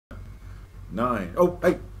9. Oh,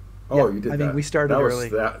 hey. Oh, Yeah, you did I that. mean, we started That early.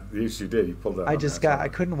 was that. Yes, you did. You pulled that I on just that. got, I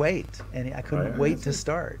couldn't wait. And I couldn't I wait to see.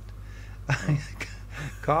 start. Oh.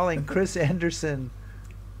 Calling Chris Anderson.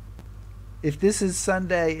 If this is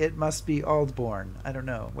Sunday, it must be Aldbourne. I don't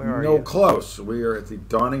know. Where are No, you? close. We are at the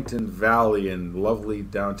Donington Valley in lovely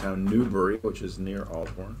downtown Newbury, which is near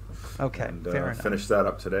Aldbourne. Okay, And fair enough. finished that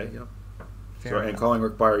up today. Yep. Fair So, and enough. calling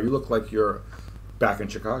Rick Byer, you look like you're back in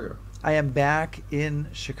Chicago, I am back in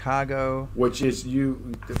Chicago which is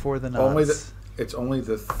you for the only the. nonce. It's only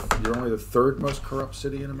the you're only the third most corrupt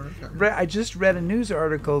city in America. I just read a news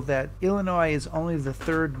article that Illinois is only the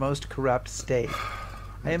third most corrupt state.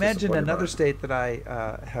 I imagine disappointed another by it. state that I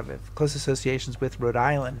have close associations with, Rhode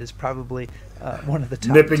Island, is probably one of the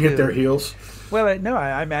top Nipping two. at their heels. Well, no,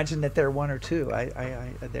 I imagine that they're one or two.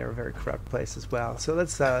 They're a very corrupt place as well. So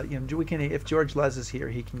let's, we can. If George Luz is here,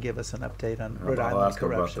 he can give us an update on Rhode I'll Island ask him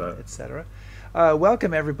about corruption, that. etc.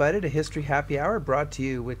 Welcome everybody to History Happy Hour, brought to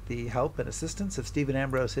you with the help and assistance of Stephen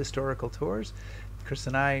Ambrose Historical Tours. Chris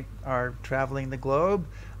and I are traveling the globe,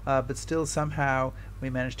 but still somehow we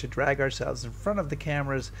managed to drag ourselves in front of the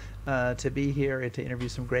cameras to be here and to interview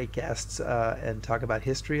some great guests and talk about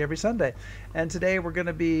history every Sunday. And today we're going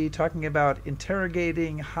to be talking about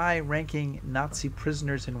interrogating high-ranking Nazi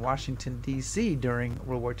prisoners in Washington, D.C. during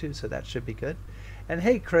World War II, so that should be good. And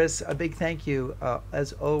hey, Chris, a big thank you,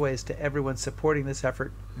 as always, to everyone supporting this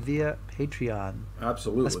effort via Patreon.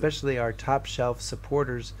 Absolutely. Especially our top shelf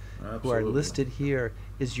supporters who are Absolutely. listed here.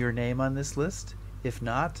 Is your name on this list? If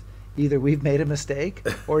not, either we've made a mistake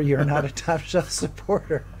or you're not a top shelf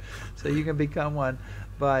supporter. So you can become one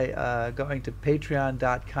by going to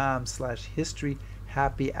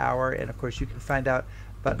patreon.com/historyhappyhour. And of course, you can find out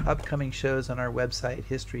about upcoming shows on our website,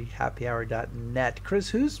 historyhappyhour.net. Chris,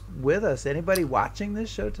 who's with us? Anybody watching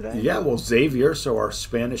this show today? Yeah, well, Xavier, so our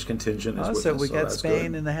Spanish contingent is with So us. we got that's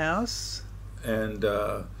Spain good. in the house. And,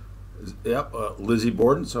 Lizzie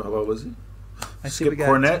Borden, so hello, Lizzie. I see Skip we got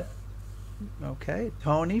Cornett. Okay,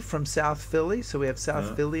 Tony from South Philly. So we have South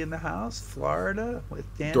Yeah. Philly in the house. Florida with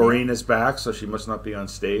Danny. Doreen is back, so she must not be on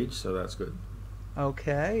stage, so that's good.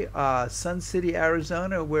 Okay, Sun City,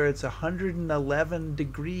 Arizona, where it's 111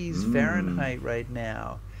 degrees Fahrenheit right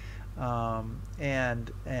now.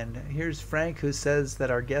 And here's Frank, who says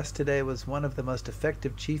that our guest today was one of the most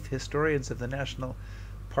effective chief historians of the National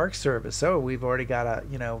Park Service. So we've already got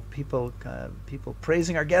people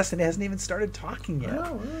praising our guest, and he hasn't even started talking yet.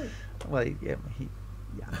 Oh, right. Well, he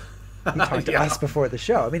talked to us before the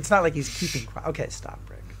show. I mean, it's not like he's keeping quiet. Okay, stop,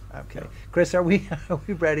 Rick. Okay, Chris, are we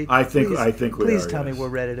ready? I think we Please are, tell me yes. we're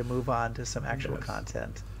ready to move on to some actual Yes.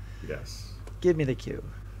 content. Yes. Give me the cue.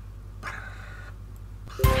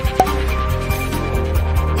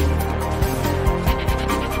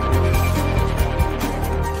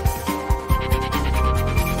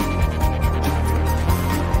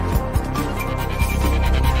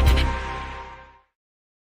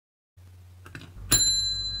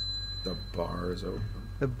 The bar is open.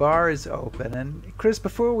 The bar is open. And Chris,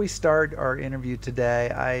 before we start our interview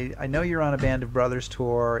today, I know you're on a Band of Brothers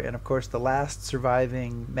tour, and of course the last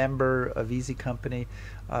surviving member of Easy Company,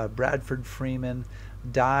 Bradford Freeman,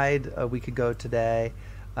 died a week ago today.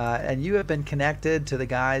 And you have been connected to the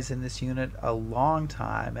guys in this unit a long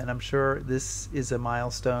time, and I'm sure this is a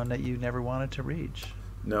milestone that you never wanted to reach.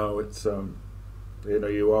 No, it's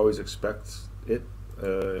you always expect it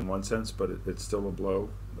in one sense, but it's still a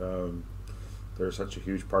blow. They're such a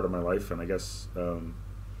huge part of my life, and I guess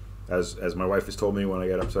as my wife has told me when I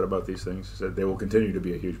get upset about these things, she said they will continue to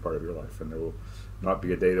be a huge part of your life, and there will not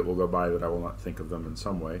be a day that will go by that I will not think of them in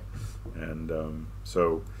some way. And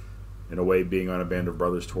so, in a way, being on a Band of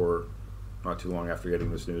Brothers tour not too long after getting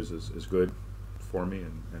this news is good for me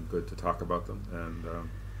and good to talk about them. And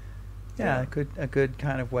yeah, a good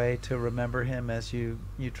kind of way to remember him as you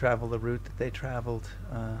travel the route that they traveled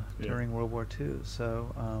during World War II.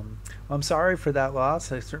 So I'm sorry for that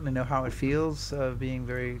loss. I certainly know how it feels being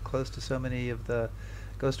very close to so many of the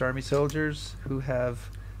Ghost Army soldiers who have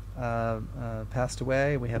passed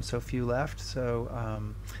away. We have so few left. So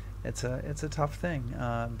it's a tough thing.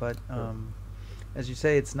 But as you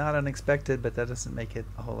say, it's not unexpected, but that doesn't make it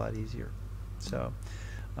a whole lot easier. So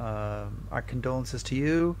our condolences to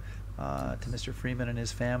you. To Mr. Freeman and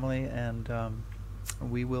his family, and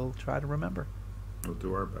we will try to remember. we'll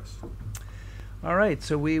do our best. All right,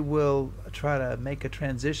 so we will try to make a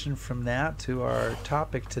transition from that to our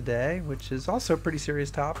topic today, which is also a pretty serious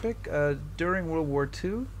topic. During World War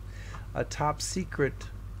II, a top secret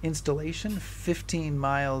installation 15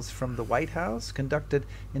 miles from the White House conducted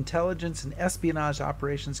intelligence and espionage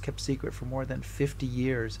operations kept secret for more than 50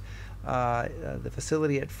 years. The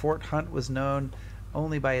facility at Fort Hunt was known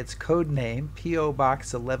only by its code name, P.O.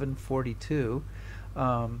 Box 1142.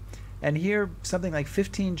 And here, something like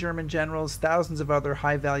 15 German generals, thousands of other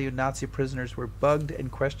high-value Nazi prisoners were bugged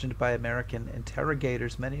and questioned by American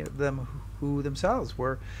interrogators, many of them who themselves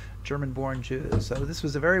were German-born Jews. So this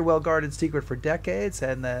was a very well-guarded secret for decades,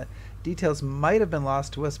 and the details might have been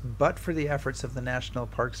lost to us but for the efforts of the National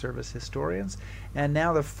Park Service historians. And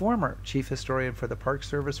now the former chief historian for the Park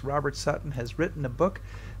Service, Robert Sutton, has written a book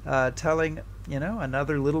telling,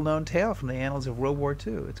 another little-known tale from the annals of World War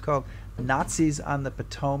II. It's called Nazis on the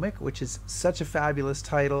Potomac, which is such a fabulous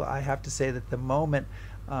title. I have to say that the moment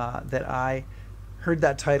that I heard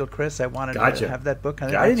that title, Chris, I wanted to have that book.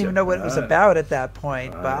 I didn't even know what it was about at that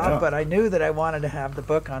point, Bob, but I knew that I wanted to have the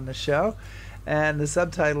book on the show. And the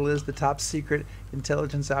subtitle is The Top Secret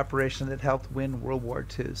Intelligence Operation That Helped Win World War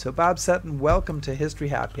II. So, Bob Sutton, welcome to History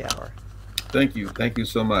Happy Hour. Thank you. Thank you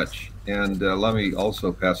so much. And let me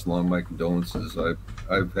also pass along my condolences.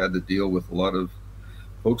 I've had to deal with a lot of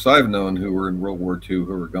folks I've known who were in World War II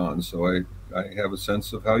who are gone. So I have a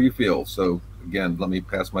sense of how you feel. So, again, let me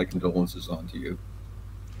pass my condolences on to you.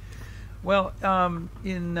 Well,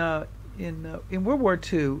 in World War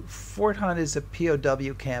II, Fort Hunt is a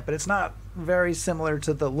POW camp, but it's not very similar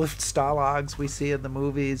to the Luftstalags we see in the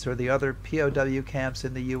movies or the other POW camps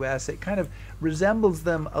in the U.S. It kind of resembles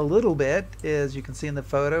them a little bit, as you can see in the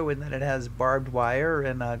photo, in that it has barbed wire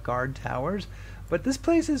and guard towers. But this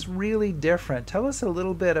place is really different. Tell us a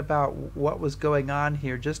little bit about what was going on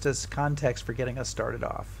here, just as context for getting us started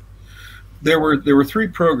off. There were three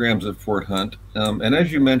programs at Fort Hunt, and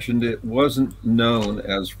as you mentioned, it wasn't known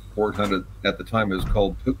as Fort Hunt at the time. It was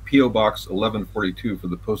called P.O. Box 1142 for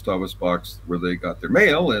the post office box where they got their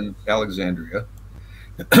mail in Alexandria.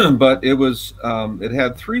 But it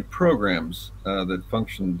had three programs that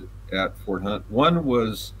functioned at Fort Hunt. One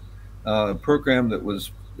was a program that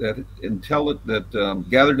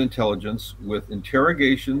gathered intelligence with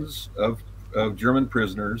interrogations of German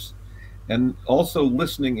prisoners, and also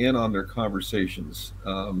listening in on their conversations.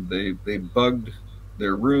 They bugged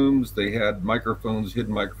their rooms. They had microphones,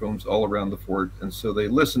 hidden microphones all around the fort. And so they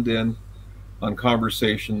listened in on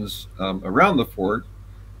conversations around the fort.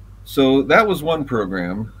 So that was one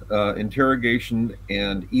program, interrogation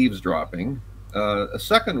and eavesdropping. A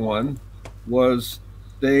second one was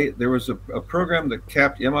there was a program that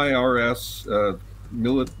capped MIRS,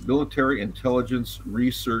 Military Intelligence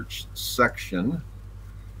Research Section.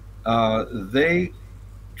 They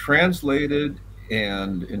translated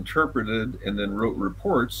and interpreted and then wrote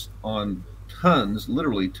reports on tons,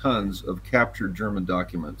 literally tons of captured German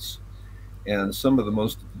documents. And some of the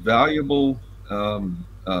most valuable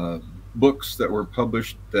books that were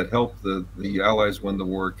published that helped the Allies win the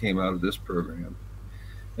war came out of this program.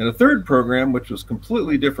 And a third program, which was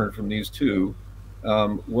completely different from these two,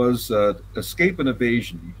 was escape and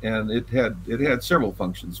evasion. And it had several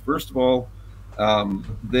functions. First of all,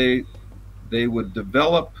 they had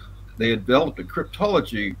developed a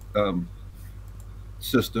cryptology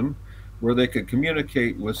system where they could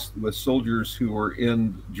communicate with soldiers who were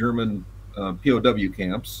in German POW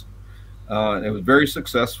camps. It was very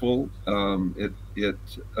successful. It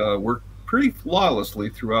worked pretty flawlessly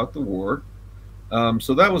throughout the war.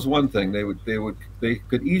 So that was one thing. They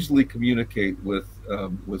could easily communicate with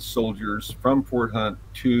soldiers from Fort Hunt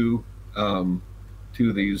to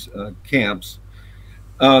these camps.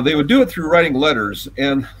 They would do it through writing letters,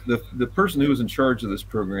 and the person who was in charge of this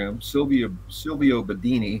program, Silvio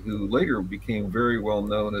Bedini, who later became very well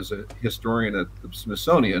known as a historian at the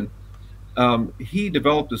Smithsonian, he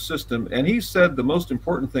developed a system, and he said the most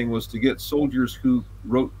important thing was to get soldiers who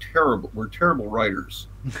were terrible writers.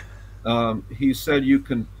 He said you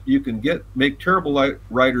can make terrible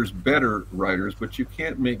writers better writers, but you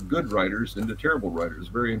can't make good writers into terrible writers.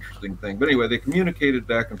 Very interesting thing. But anyway, they communicated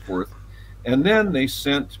back and forth. And then they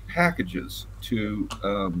sent packages to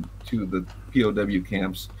the POW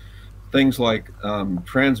camps, things like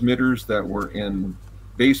transmitters that were in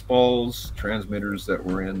baseballs, transmitters that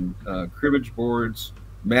were in cribbage boards,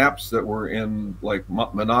 maps that were in like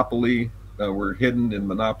Monopoly, were hidden in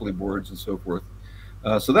Monopoly boards and so forth.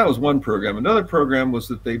 So that was one program. Another program was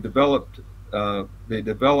that they developed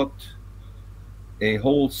a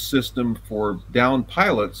whole system for downed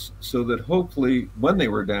pilots so that hopefully when they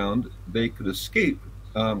were downed, they could escape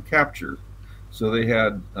capture. So they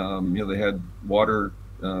had, they had water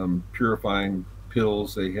purifying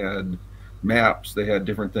pills, they had maps, they had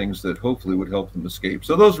different things that hopefully would help them escape.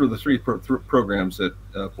 So those were the three programs at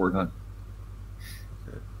Fort Hunt.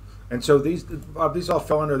 And so these all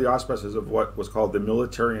fell under the auspices of what was called the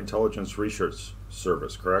Military Intelligence Research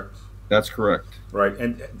Service, correct? That's correct. Right.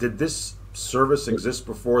 And did this service exist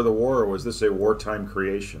before the war, or was this a wartime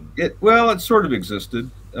creation? Well, it sort of existed,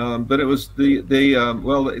 but it was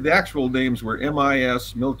well, the actual names were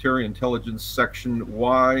MIS, Military Intelligence Section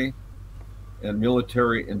Y, and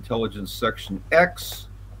Military Intelligence Section X,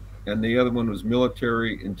 and the other one was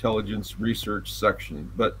Military Intelligence Research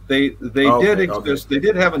Section. But they did exist. Okay. They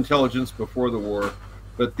did have intelligence before the war,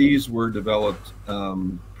 but these were developed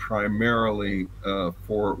primarily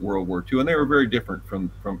for World War II, and they were very different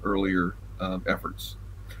from earlier efforts.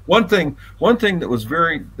 One thing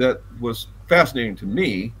that was fascinating to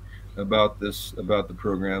me about the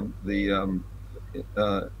program, the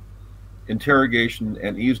interrogation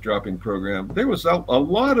and eavesdropping program, there was a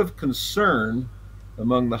lot of concern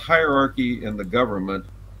among the hierarchy in the government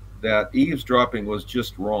that eavesdropping was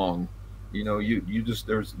just wrong. You know, you just,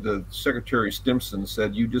 there's the Secretary Stimson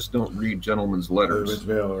said, you just don't read gentlemen's letters.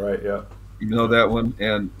 Mail, right? Yeah. You know that one,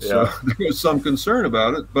 and so there was some concern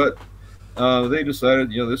about it, but they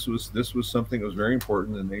decided, you know, this was something that was very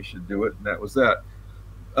important, and they should do it, and that was that.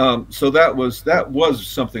 So that was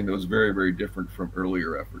something that was very, very different from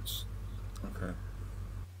earlier efforts. Okay.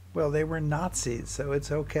 Well, they were Nazis, so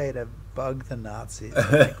it's okay to bug the Nazis.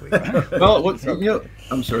 I think well, you know,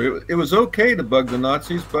 I'm sorry. It was okay to bug the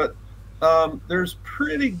Nazis, but there's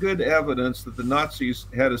pretty good evidence that the Nazis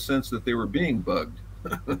had a sense that they were being bugged.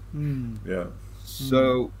 Yeah.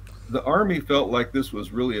 So the Army felt like this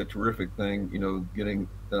was really a terrific thing, you know, getting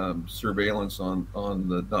surveillance on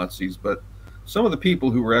the Nazis. But some of the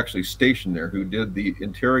people who were actually stationed there, who did the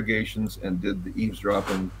interrogations and did the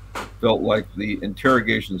eavesdropping, felt like the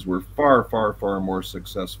interrogations were far, far, far more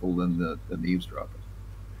successful than the eavesdropping.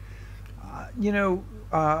 You know,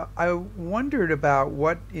 I wondered about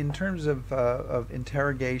what, in terms of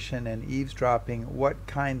interrogation and eavesdropping, what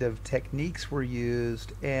kind of techniques were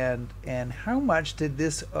used, and how much did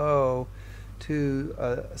this owe to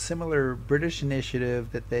a similar British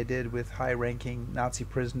initiative that they did with high-ranking Nazi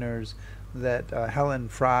prisoners that Helen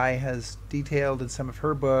Fry has detailed in some of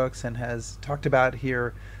her books and has talked about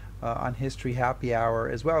here on History Happy Hour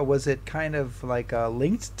as well. Was it kind of like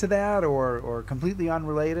linked to that, or completely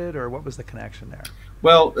unrelated, or what was the connection there?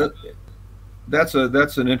 Well, that's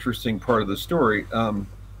an interesting part of the story.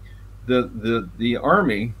 The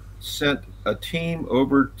Army sent a team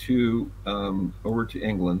over to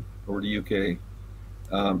England, over to UK,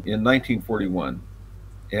 in 1941,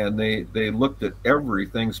 and they looked at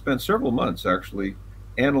everything. Spent several months actually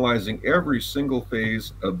analyzing every single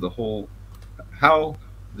phase of the whole, how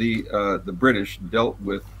the British dealt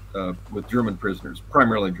with German prisoners,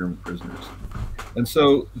 primarily German prisoners. And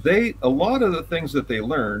so a lot of the things that they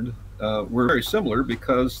learned were very similar,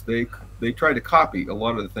 because they tried to copy a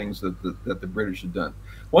lot of the things that the British had done.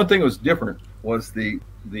 One thing that was different was the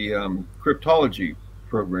cryptology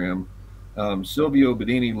program. Silvio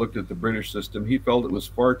Bedini looked at the British system. He felt it was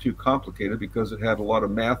far too complicated because it had a lot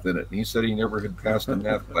of math in it. And he said he never had passed a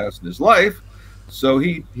math class in his life. So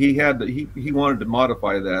he wanted to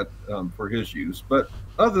modify that for his use. But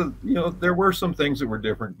there were some things that were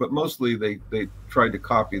different, but mostly they tried to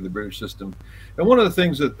copy the British system. And one of the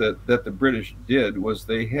things that the British did was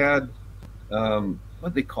they had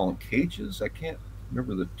what they call them, cages. I can't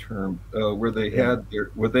remember the term, where they had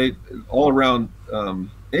all around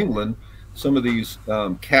England, some of these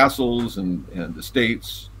castles and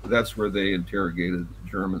estates. That's where they interrogated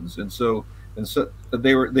Germans. And so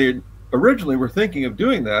they originally were thinking of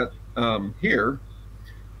doing that here,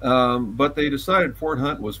 but they decided Fort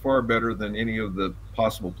Hunt was far better than any of the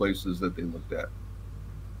possible places that they looked at.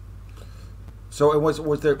 So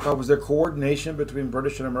was there coordination between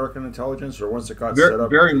British and American intelligence, or once it got set up,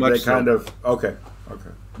 very much they so. kind of okay,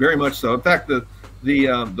 very much so. In fact, the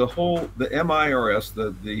MIRS,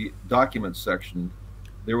 the document section,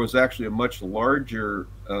 there was actually a much larger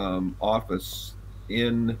office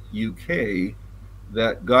in UK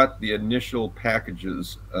that got the initial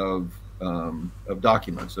packages of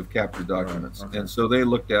documents, of captured documents. Okay. And so they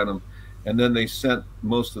looked at them, and then they sent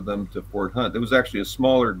most of them to Fort Hunt. It was actually a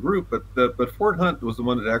smaller group, but Fort Hunt was the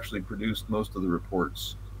one that actually produced most of the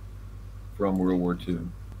reports from World War II.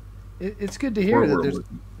 It's good to hear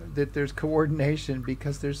that there's coordination,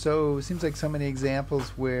 because it seems like so many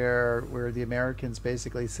examples where the Americans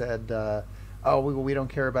basically said, oh, we don't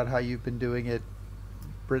care about how you've been doing it,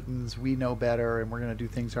 Britons, we know better, and we're going to do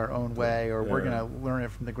things our own way, or we're going to learn it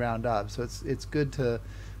from the ground up. So it's good to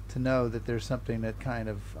know that there's something that kind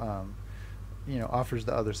of offers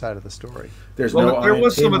the other side of the story. There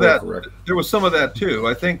was some of that. There was some of that too.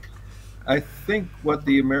 I think what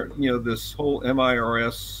the this whole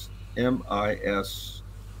MISX,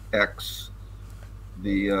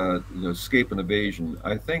 the escape and evasion,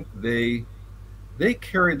 I think they they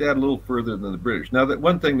carried that a little further than the British. Now, that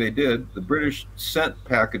one thing they did, the British sent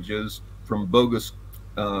packages from bogus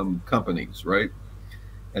companies, right?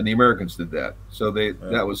 And the Americans did that, so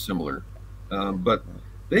that was similar. But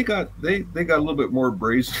they got a little bit more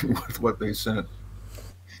brazen with what they sent.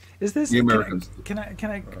 Is this the Americans?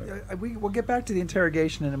 We'll get back to the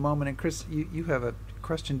interrogation in a moment. And Chris, you have a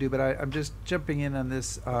question due, but I'm just jumping in on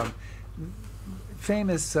this.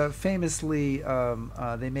 Famously,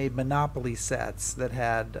 they made Monopoly sets that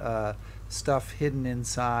had stuff hidden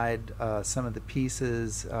inside some of the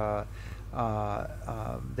pieces that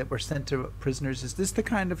were sent to prisoners. Is this the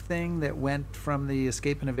kind of thing that went from the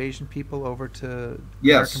escape and evasion people over to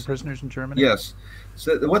American prisoners in Germany? Yes.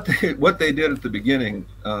 So what they did at the beginning,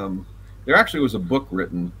 there actually was a book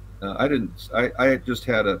written. I just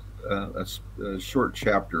had a short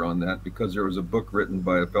chapter on that because there was a book written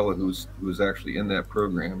by a fellow who was actually in that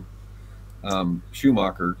program,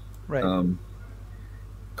 Schumacher, right.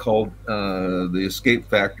 Called The Escape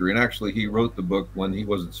Factory, and actually he wrote the book when he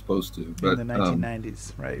wasn't supposed to. But in the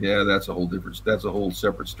 1990s, right? Yeah, that's a whole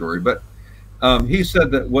separate story. But he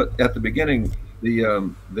said that at the beginning,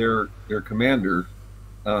 their commander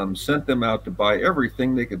sent them out to buy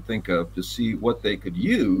everything they could think of to see what they could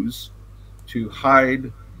use to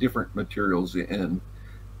hide different materials in,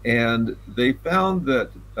 and they found that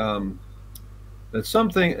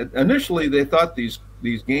something initially they thought these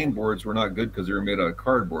game boards were not good because they were made out of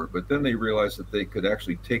cardboard, but then they realized that they could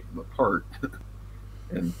actually take them apart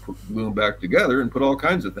and glue them back together and put all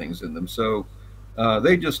kinds of things in them. So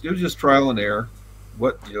it was just trial and error.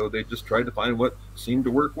 They just tried to find what seemed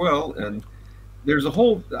to work well, and there's a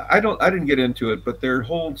whole I didn't get into it, but there's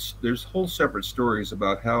whole separate stories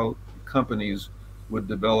about how companies would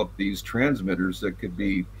develop these transmitters that could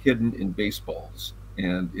be hidden in baseballs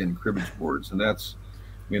and in cribbage boards, and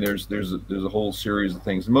there's a whole series of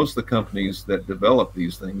things. Most of the companies that developed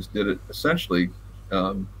these things did it essentially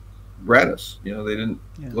gratis. They didn't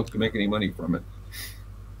look to make any money from it.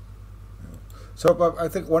 So I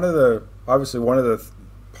think one of the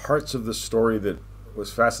parts of the story that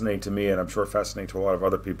was fascinating to me, and I'm sure fascinating to a lot of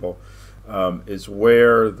other people, is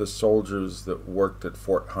where the soldiers that worked at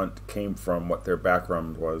Fort Hunt came from, what their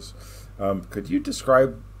background was. Could you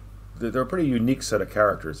describe? They're a pretty unique set of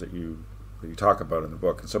characters that you talk about in the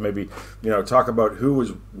book, and so maybe talk about who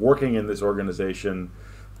was working in this organization,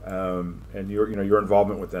 and your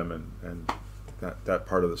involvement with them, and that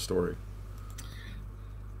part of the story.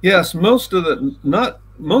 Yes, most of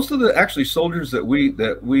the actually soldiers that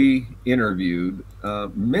we interviewed,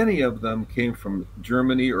 many of them came from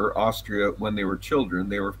Germany or Austria when they were children.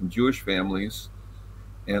 They were from Jewish families,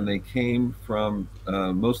 and they came from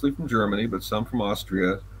mostly from Germany, but some from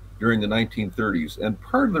Austria during the 1930s. And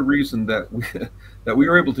part of the reason that we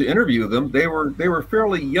were able to interview them, they were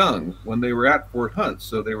fairly young when they were at Fort Hunt,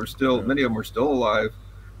 so they were still many of them were still alive.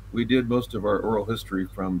 We did most of our oral history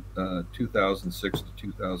from 2006 to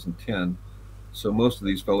 2010, so most of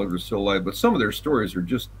these fellows are still alive. But some of their stories are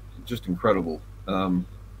just incredible. There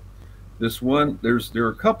are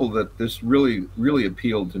a couple that this really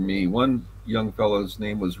appealed to me. One young fellow's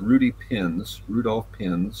name was Rudolph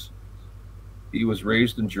Pins. He was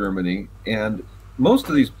raised in Germany, and most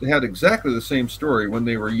of these had exactly the same story. When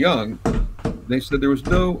they were young, they said there was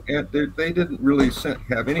they didn't really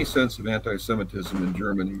have any sense of anti-Semitism in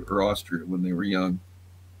Germany or Austria when they were young.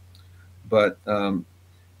 But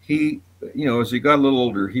he, as he got a little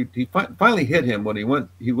older, he finally hit him when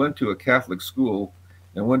he went to a Catholic school,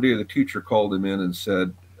 and one day the teacher called him in and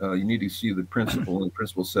said, "You need to see the principal." And the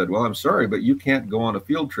principal said, "Well, I'm sorry, but you can't go on a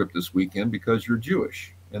field trip this weekend because you're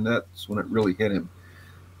Jewish." And that's when it really hit him.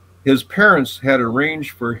 His parents had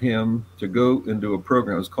arranged for him to go into a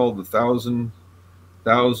program. It was called the Thousand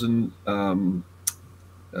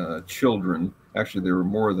Children. Actually, there were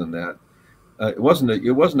more than that. It wasn't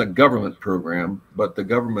a government program, but the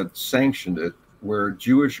government sanctioned it, where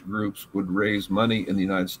Jewish groups would raise money in the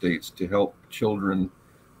United States to help children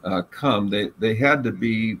come. They had to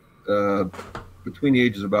be between the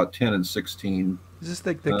ages of about 10 and 16. Is this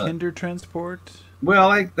like the Kinder Transport?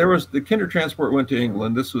 Well, the Kinder Transport went to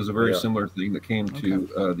England. This was a very similar thing that came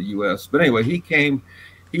to the U.S. But anyway, he came.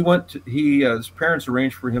 His parents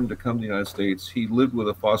arranged for him to come to the United States. He lived with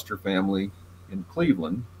a foster family in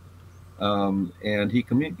Cleveland, and he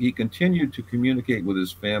continued to communicate with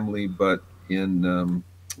his family. But when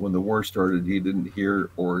the war started, he didn't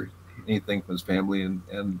hear or anything from his family,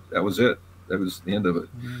 and that was it. That was the end of it.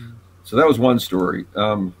 So that was one story.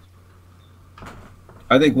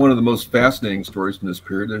 I think one of the most fascinating stories from this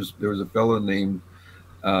period, there was a fellow named,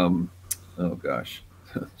 oh gosh,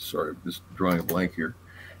 sorry, I'm just drawing a blank here.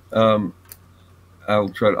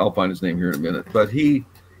 I'll find his name here in a minute. But he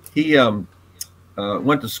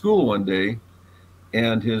went to school one day,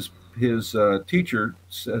 and his teacher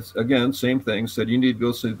says, again, same thing, said, you need to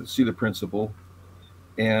go see the principal.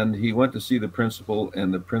 And he went to see the principal,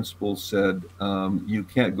 and the principal said, you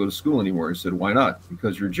can't go to school anymore. He said, why not?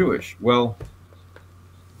 Because you're Jewish. Well,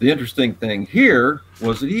 the interesting thing here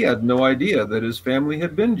was that he had no idea that his family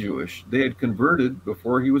had been Jewish. They had converted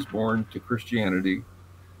before he was born to Christianity.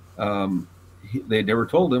 They never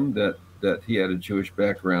told him that he had a Jewish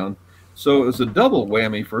background. So it was a double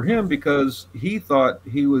whammy for him, because he thought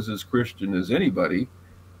he was as Christian as anybody,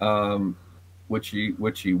 which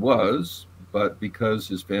he was, but because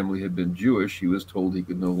his family had been Jewish, he was told he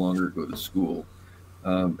could no longer go to school.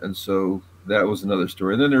 And so that was another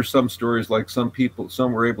story. And then there's some stories like some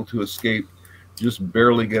were able to escape, just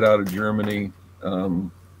barely get out of Germany,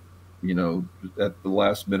 you know, at the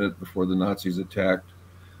last minute before the Nazis attacked.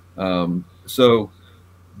 So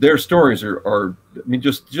their stories are I mean,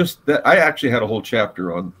 just that. I actually had a whole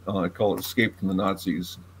chapter on, I call it Escape from the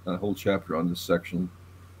Nazis, a whole chapter on this section,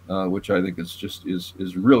 which I think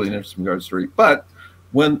is really an interesting regard story. But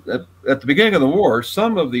when at the beginning of the war,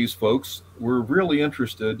 some of these folks were really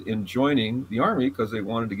interested in joining the army because they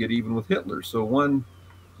wanted to get even with Hitler. So one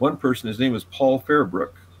person, his name was Paul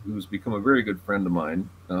Fairbrook, who's become a very good friend of mine,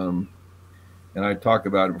 and I talk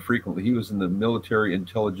about him frequently. He was in the military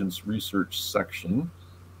intelligence research section.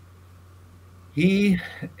 He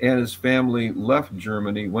and his family left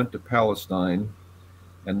Germany, went to Palestine,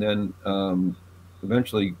 and then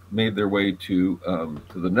eventually made their way to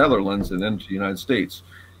the Netherlands and then to the United States.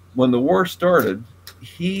 When the war started,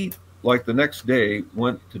 he, like the next day,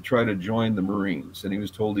 went to try to join the Marines, and he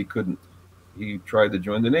was told he couldn't. He tried to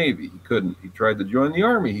join the Navy, he couldn't. He tried to join the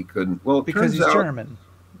Army, he couldn't. Well, it because turns he's out German.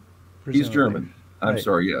 he's German. I'm Right.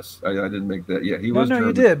 sorry. Yes, I didn't make that. Yeah, he No, was no,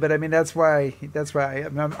 German. you did. But I mean, that's why.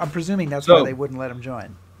 I'm presuming that's why they wouldn't let him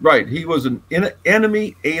join. Right. He was an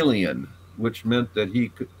enemy alien, which meant that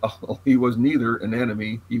he was neither an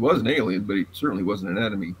enemy. He was an alien, but he certainly wasn't an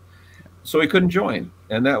enemy. So he couldn't join,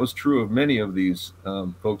 and that was true of many of these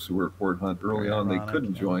folks who were at Fort Hunt early on. They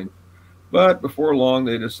couldn't join, but before long,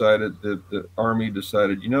 they decided that the Army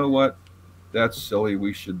decided, you know what, that's silly.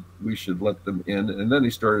 We should let them in, and then they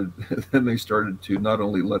started. Then they started to not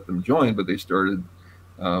only let them join, but they started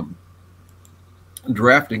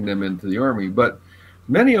drafting them into the Army. But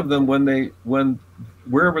many of them, when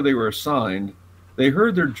wherever they were assigned, they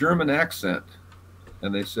heard their German accent,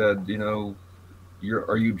 and they said, you know,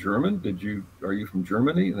 are you German? Are you from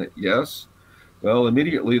Germany? And yes. Well,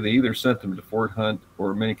 immediately they either sent them to Fort Hunt,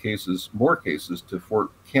 or in many cases, more cases, to Fort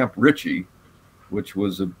Camp Ritchie, which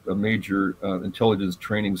was a major intelligence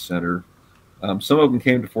training center. Some of them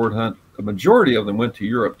came to Fort Hunt. A majority of them went to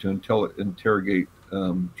Europe to interrogate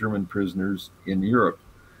German prisoners in Europe.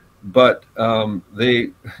 But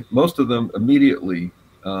most of them immediately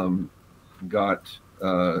got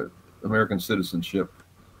American citizenship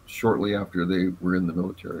shortly after they were in the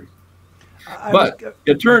military. But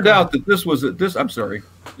it turned out that this was I'm sorry.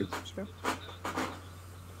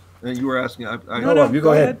 And you were asking. No, you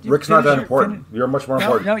go ahead. Rick's not that important. You're much more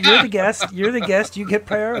important. No, you're the guest. You're the guest. You get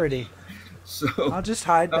priority. So I'll just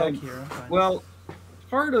hide back here. Well,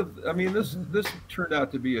 this turned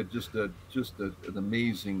out to be just an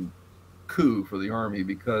amazing coup for the Army,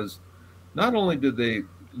 because not only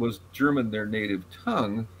was German their native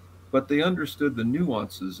tongue, but they understood the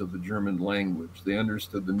nuances of the German language. They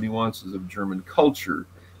understood the nuances of German culture.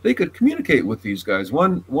 They could communicate with these guys.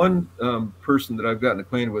 One person that I've gotten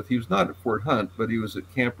acquainted with, he was not at Fort Hunt, but he was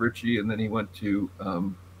at Camp Ritchie, and then he went to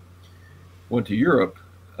Europe.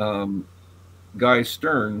 Guy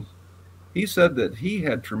Stern, he said that he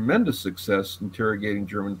had tremendous success interrogating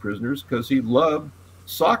German prisoners because he loved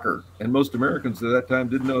soccer, and most Americans at that time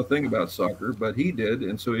didn't know a thing about soccer, but he did,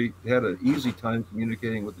 and so he had an easy time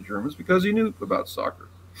communicating with the Germans because he knew about soccer.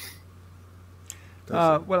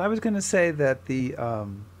 Well, I was going to say that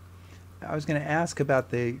I was going to ask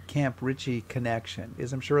about the Camp Ritchie connection,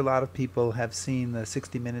 because I'm sure a lot of people have seen the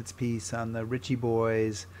 60 Minutes piece on the Ritchie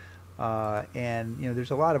boys, and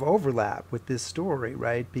there's a lot of overlap with this story,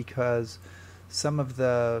 right? Because some of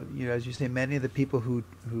the, as you say, many of the people who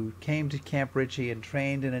came to Camp Ritchie and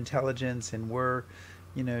trained in intelligence and were,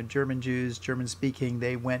 German Jews, German speaking,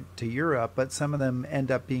 they went to Europe, but some of them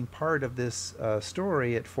end up being part of this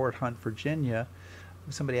story at Fort Hunt, Virginia.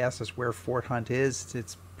 Somebody asked us where Fort Hunt is.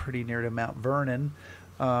 It's pretty near to Mount Vernon.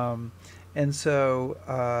 And so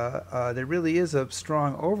there really is a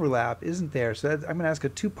strong overlap, isn't there? So I'm going to ask a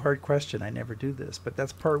two-part question. I never do this, but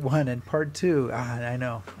that's part one. And part two, I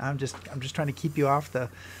know I'm just trying to keep you off the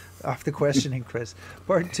questioning, Chris.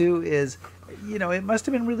 Part two is, it must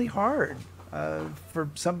have been really hard for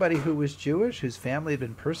somebody who was Jewish, whose family had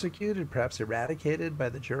been persecuted, perhaps eradicated by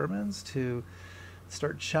the Germans, to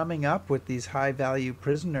start chumming up with these high value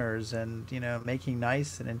prisoners and making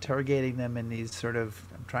nice and interrogating them in these sort of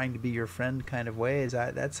 "I'm trying to be your friend" kind of ways.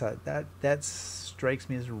 That strikes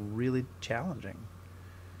me as really challenging.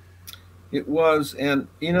 It was, and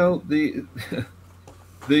the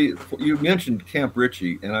the you mentioned Camp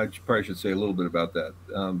Ritchie, and I probably should say a little bit about that.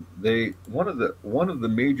 One of the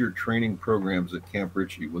major training programs at Camp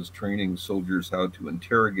Ritchie was training soldiers how to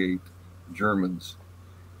interrogate Germans.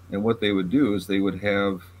 And what they would do is they would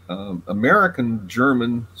have American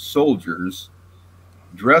German soldiers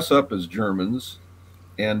dress up as Germans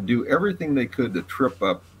and do everything they could to trip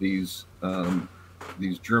up these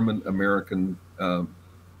German American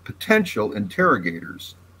potential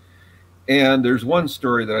interrogators. And there's one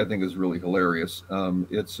story that I think is really hilarious.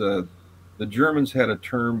 The Germans had a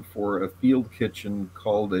term for a field kitchen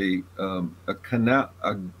called a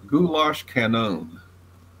goulash canon.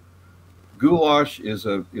 Goulash is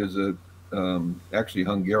actually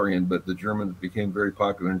Hungarian, but the German became very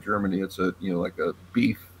popular in Germany. It's like a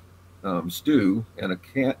beef stew, and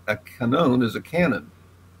a canon is a cannon,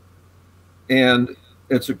 and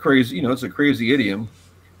it's a crazy idiom,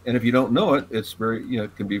 and if you don't know it, it's very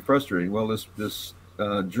it can be frustrating. Well, this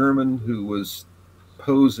German who was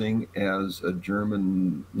posing as a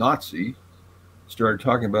German Nazi started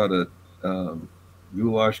talking about a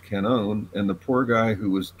goulash canon, and the poor guy who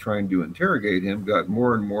was trying to interrogate him got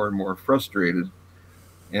more and more and more frustrated,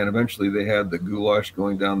 and eventually they had the goulash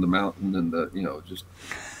going down the mountain, and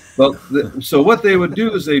so what they would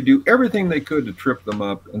do is they do everything they could to trip them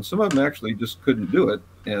up, and some of them actually just couldn't do it,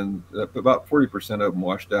 and about 40% of them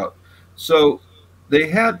washed out. So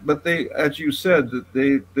as you said,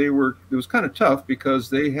 that it was kind of tough because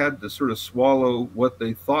they had to sort of swallow what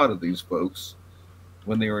they thought of these folks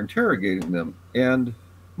when they were interrogating them. And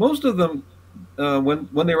most of them,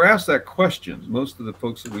 when they were asked that question, most of the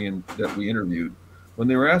folks that we interviewed, when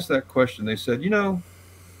they were asked that question, they said,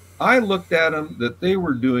 I looked at them that they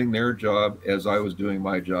were doing their job as I was doing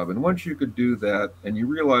my job. And once you could do that, and you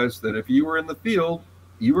realized that if you were in the field,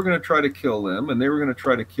 you were going to try to kill them, and they were going to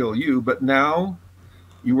try to kill you. But now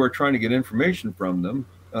you were trying to get information from them.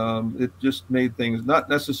 It just made things not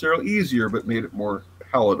necessarily easier, but made it more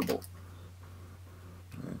palatable.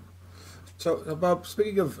 So, Bob,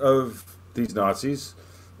 speaking of these Nazis,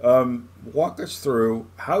 walk us through,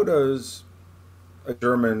 how does a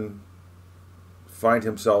German find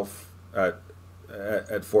himself at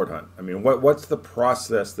Fort Hunt? I mean, what's the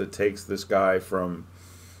process that takes this guy from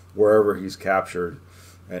wherever he's captured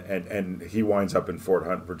and he winds up in Fort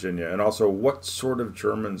Hunt, Virginia? And also, what sort of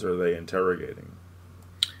Germans are they interrogating?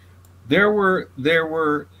 There were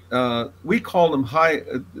we call them high.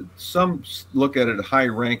 Some look at it high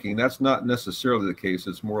ranking. That's not necessarily the case.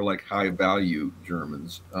 It's more like high value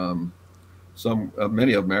Germans.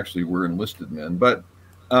 Many of them actually were enlisted men. But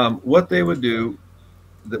what they would do,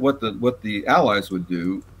 what the Allies would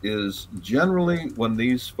do, is generally when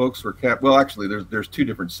these folks were well, actually, there's two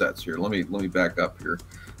different sets here. Let me back up here.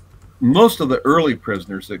 Most of the early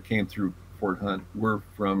prisoners that came through Fort Hunt were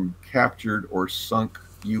from captured or sunk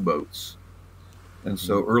U-boats. And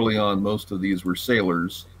so early on, most of these were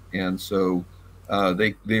sailors, and so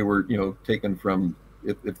they were taken from,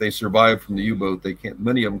 if they survived from the U-boat,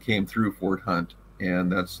 many of them came through Fort Hunt,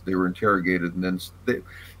 and they were interrogated, and then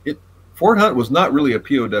Fort Hunt was not really a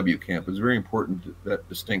POW camp. It was very important, that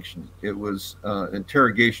distinction. It was an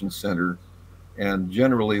interrogation center, and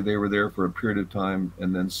generally they were there for a period of time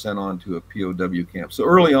and then sent on to a POW camp. So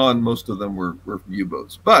early on, most of them were from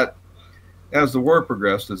U-boats, but as the war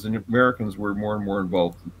progressed, as the Americans were more and more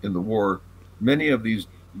involved in the war, many of these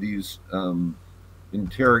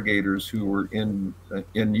interrogators who were in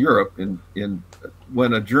Europe,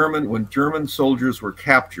 when German soldiers were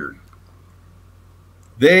captured,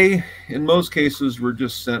 they, in most cases, were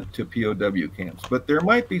just sent to POW camps. But there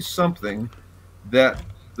might be something that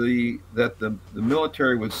the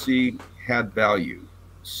military would see had value.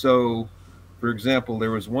 So, for example,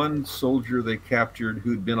 there was one soldier they captured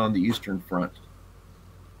who'd been on the Eastern Front.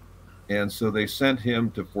 And so they sent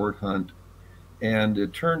him to Fort Hunt. And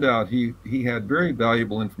it turned out he had very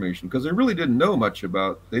valuable information, because they really didn't know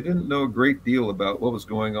they didn't know a great deal about what was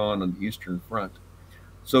going on the Eastern Front.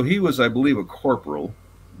 So he was, I believe, a corporal,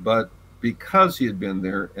 but because he had been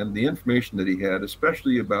there and the information that he had,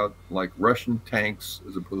 especially about like Russian tanks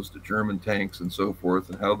as opposed to German tanks and so forth,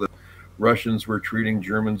 and how the Russians were treating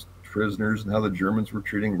German prisoners and how the Germans were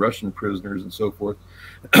treating Russian prisoners and so forth,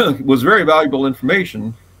 was very valuable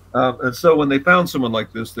information. And so when they found someone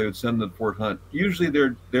like this, they would send them to Fort Hunt. Usually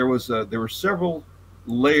there were several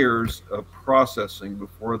layers of processing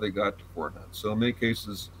before they got to Fort Hunt. So in many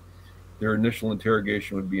cases, their initial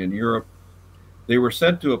interrogation would be in Europe. They were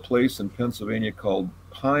sent to a place in Pennsylvania called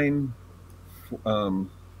Pine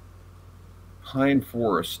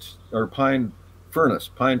Forest, or Pine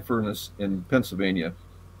Furnace in Pennsylvania.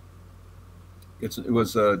 It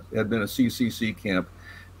had been a CCC camp.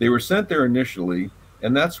 They were sent there initially,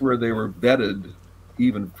 and that's where they were vetted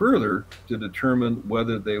even further to determine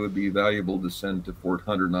whether they would be valuable to send to Fort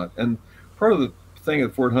Hunt or not. And part of the thing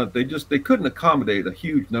at Fort Hunt, they couldn't accommodate a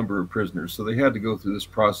huge number of prisoners, so they had to go through this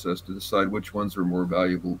process to decide which ones were more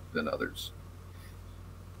valuable than others.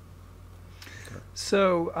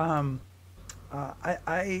 So,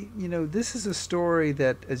 this is a story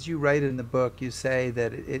that, as you write in the book, you say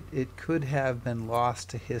that it could have been lost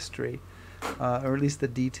to history, or at least the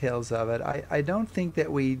details of it. I don't think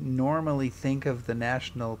that we normally think of the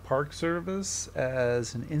National Park Service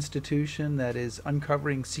as an institution that is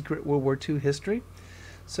uncovering secret World War II history.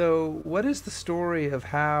 So what is the story of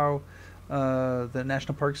how the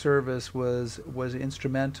National Park Service was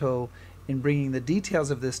instrumental in bringing the details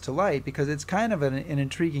of this to light? Because it's kind of an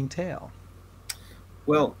intriguing tale.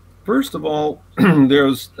 Well, first of all,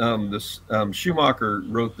 there's Schumacher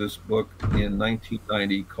wrote this book in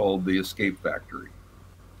 1990 called The Escape Factory.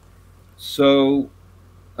 So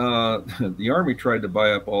the Army tried to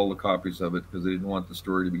buy up all the copies of it because they didn't want the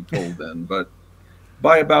story to be told then. But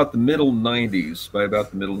by about the middle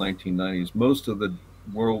 1990s, most of the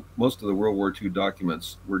World War II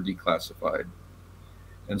documents were declassified.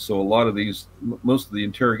 And so a lot of most of the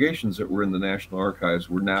interrogations that were in the National Archives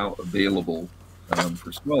were now available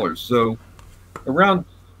for scholars. So around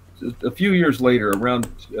a few years later, around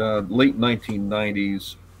late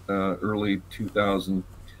 1990s, early 2000,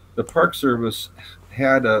 the Park Service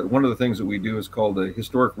had one of the things that we do is called a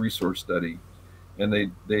historic resource study.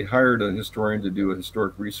 And they hired a historian to do a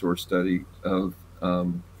historic resource study of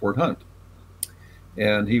Fort Hunt.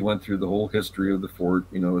 And he went through the whole history of the fort.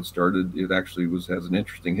 You know, it actually has an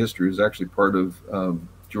interesting history. It was actually part of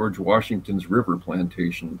George Washington's river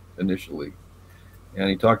plantation initially. And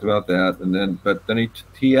he talked about that, but then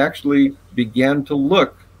he actually began to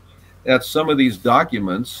look at some of these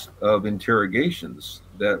documents of interrogations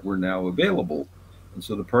that were now available. And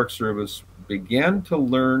so the Park Service began to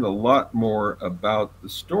learn a lot more about the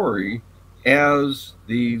story as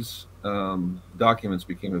these documents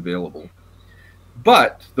became available.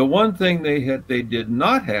 But the one thing they did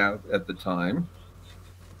not have at the time,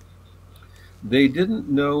 they didn't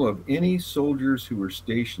know of any soldiers who were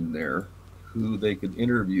stationed there who they could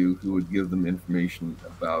interview who would give them information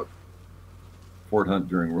about Fort Hunt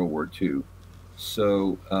during World War II.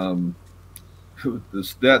 So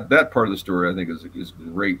that part of the story I think is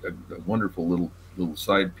great, a wonderful little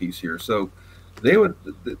side piece here. So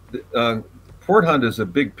Fort Hunt is a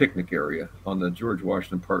big picnic area on the George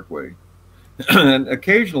Washington Parkway. And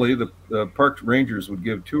occasionally the park rangers would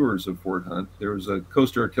give tours of Fort Hunt. There was a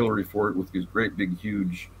Coast Artillery fort with these great big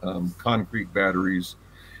huge concrete batteries.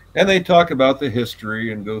 And they talk about the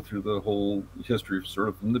history and go through the whole history sort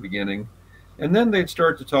of from the beginning. And then they'd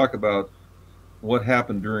start to talk about what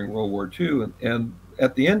happened during World War II. And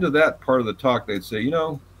at the end of that part of the talk, they'd say, you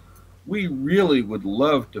know, we really would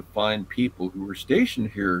love to find people who were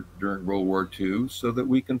stationed here during World War II so that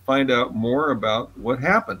we can find out more about what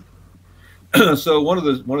happened. So one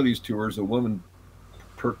of these tours, a woman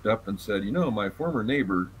perked up and said, you know, my former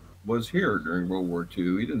neighbor was here during World War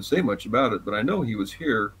II. He didn't say much about it, but I know he was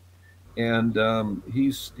here. And I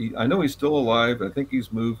know he's still alive. I think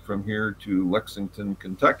he's moved from here to Lexington,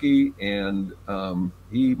 Kentucky, and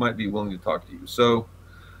he might be willing to talk to you. So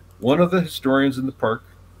one of the historians in the park,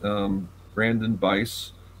 Brandon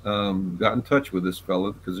Bice, got in touch with this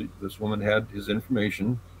fellow because this woman had his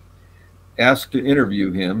information, asked to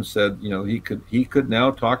interview him, said, you know, he could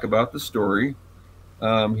now talk about the story.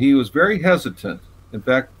 He was very hesitant. In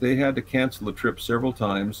fact, they had to cancel the trip several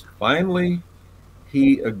times. Finally,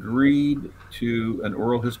 he agreed to an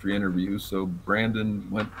oral history interview. So Brandon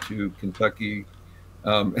went to Kentucky.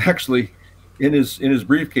 Actually, in his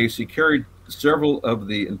briefcase, he carried several of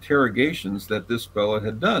the interrogations that this fellow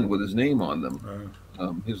had done with his name on them.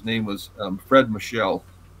 His name was Fred Michel.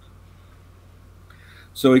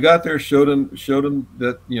 So he got there, showed him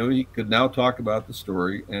that, you know, he could now talk about the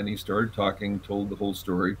story, and he started talking, told the whole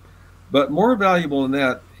story. But more valuable than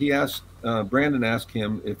that, he asked Brandon asked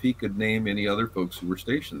him if he could name any other folks who were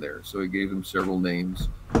stationed there. So he gave him several names.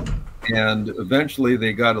 And eventually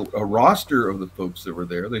they got a roster of the folks that were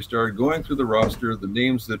there. They started going through the roster, the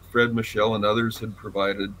names that Fred, Michelle, and others had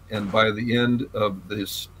provided. And by the end of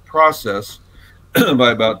this process,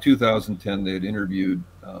 by about 2010, they had interviewed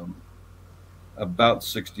about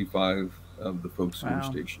 65 of the folks who were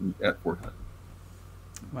stationed at Fort Hunt.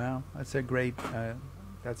 Wow, that's a great,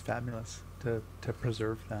 that's fabulous to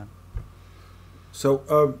preserve that.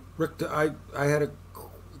 So, Rick, I had a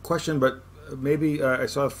question, but maybe I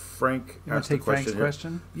saw Frank ask the question. Frank's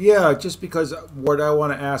question? Yeah, just because what I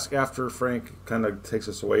want to ask after Frank kind of takes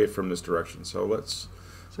us away from this direction. So let's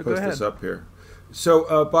put this up here.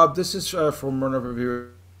 So, Bob, this is from one of our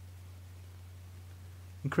viewers.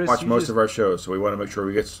 Chris, watch most of our shows, so we want to make sure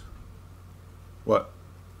we get. What?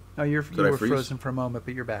 Oh, you were frozen for a moment,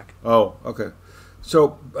 but you're back. Oh, okay.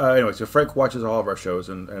 So anyway, so Frank watches all of our shows,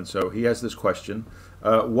 and so he has this question.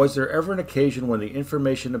 Was there ever an occasion when the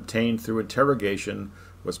information obtained through interrogation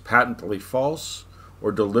was patently false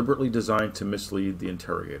or deliberately designed to mislead the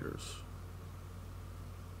interrogators?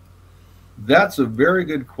 That's a very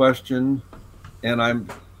good question, and I'm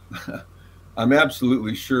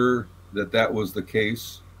absolutely sure that was the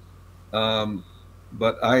case.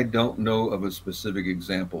 But I don't know of a specific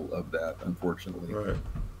example of that, unfortunately.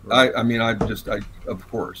 Right. I mean, of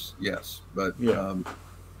course, yes, but yeah.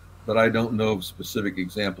 But I don't know of specific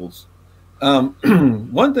examples.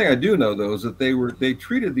 One thing I do know, though, is that they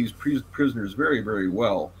treated these prisoners very, very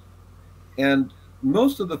well, and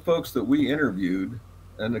most of the folks that we interviewed,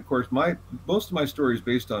 and of course, most of my story is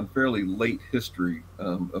based on fairly late history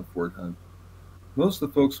of Fort Hunt. Most of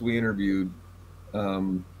the folks we interviewed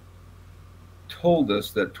told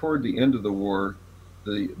us that toward the end of the war,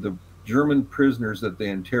 the German prisoners that they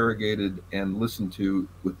interrogated and listened to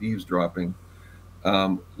with eavesdropping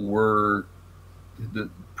were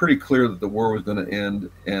pretty clear that the war was going to end,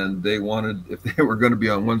 and they wanted, if they were going to be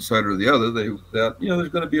on one side or the other, there's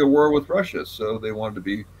going to be a war with Russia, so they wanted to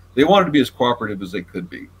be as cooperative as they could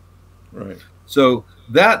be. Right. So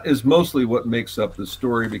that is mostly what makes up the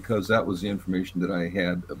story, because that was the information that I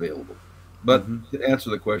had available. But to answer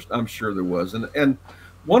the question, I'm sure there was. And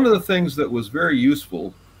one of the things that was very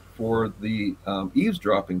useful for the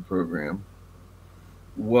eavesdropping program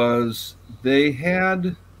was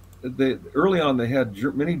early on they had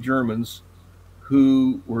many Germans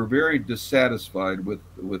who were very dissatisfied with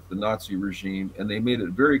the Nazi regime, and they made it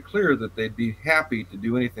very clear that they'd be happy to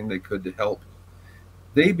do anything they could to help.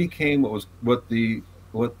 They became what the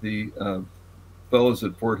fellows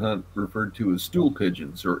at Fort Hunt referred to as stool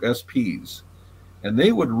pigeons, or SPs, and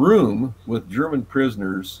they would room with German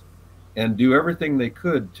prisoners and do everything they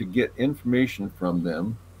could to get information from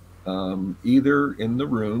them, either in the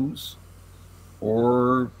rooms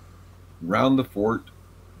or around the fort.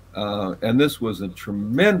 And this was a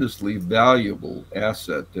tremendously valuable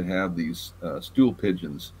asset to have these stool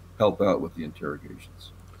pigeons help out with the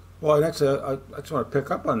interrogations. Well, and I just want to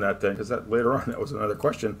pick up on that then, because that later on, that was another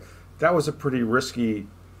question. That was a pretty risky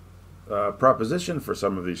proposition for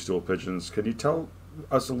some of these stool pigeons. Can you tell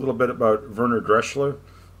us a little bit about Werner Dreschler?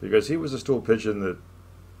 Because he was a stool pigeon that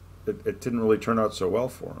it didn't really turn out so well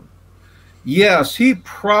for him. Yes, he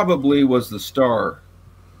probably was the star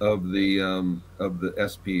of the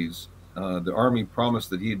SPs. The Army promised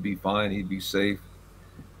that he'd be fine, he'd be safe.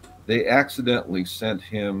 They accidentally sent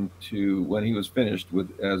him to, when he was finished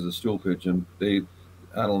as a stool pigeon. I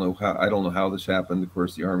don't know how this happened. Of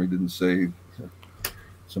course, the Army didn't say.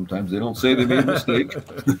 Sometimes they don't say they made a mistake.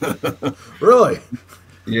 Really?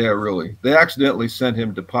 Yeah, really. They accidentally sent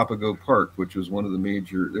him to Papago Park, which was one of the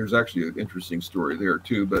major. There's actually an interesting story there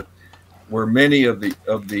too, but where many of the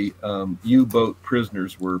U-boat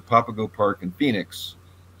prisoners were, Papago Park and Phoenix,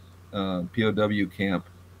 POW camp.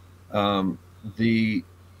 The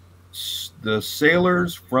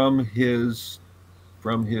sailors from his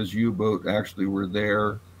U-boat actually were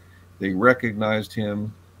there. They recognized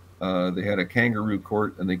him. They had a kangaroo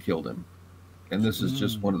court, and they killed him. And this is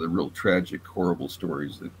just one of the real tragic, horrible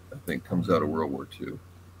stories that I think comes out of World War II.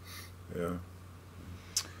 Yeah.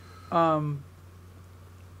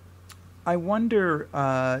 I wonder,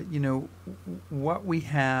 what we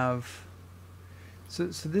have. So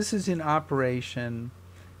this is in operation,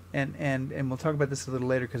 and we'll talk about this a little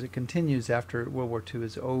later because it continues after World War II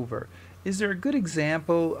is over. Is there a good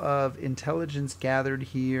example of intelligence gathered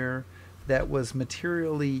here that was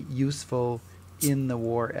materially useful in the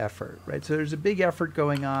war effort, right? So there's a big effort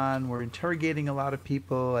going on. We're interrogating a lot of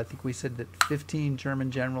people. I think we said that 15 German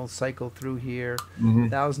generals cycle through here,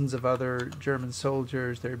 thousands of other German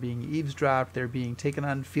soldiers. They're being eavesdropped. They're being taken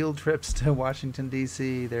on field trips to Washington,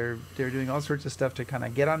 D.C. They're doing all sorts of stuff to kind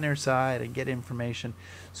of get on their side and get information.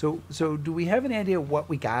 So do we have any idea what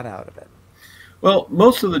we got out of it? Well,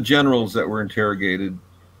 most of the generals that were interrogated,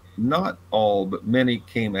 not all, but many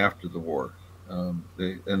came after the war.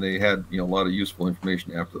 They had a lot of useful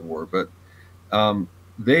information after the war. But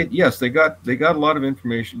they got a lot of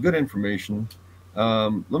information, good information.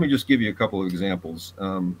 Let me just give you a couple of examples.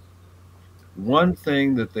 One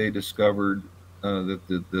thing that they discovered,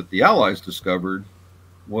 that the Allies discovered,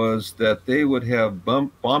 was that they would have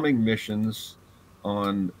bombing missions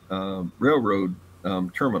on railroad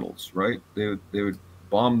terminals. Right? They would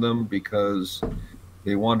bomb them because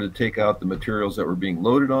they wanted to take out the materials that were being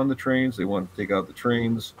loaded on the trains. They wanted to take out the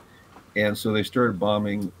trains. And so they started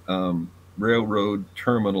bombing railroad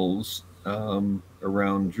terminals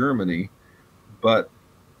around Germany. But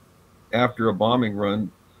after a bombing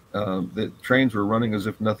run, the trains were running as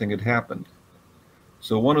if nothing had happened.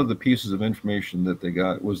 So one of the pieces of information that they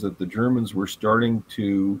got was that the Germans were starting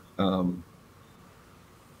to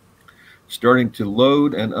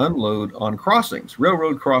load and unload on crossings,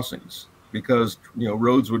 railroad crossings, because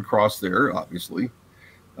roads would cross there, obviously,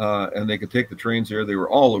 and they could take the trains there. They were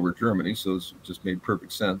all over Germany, so it just made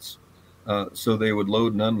perfect sense. So they would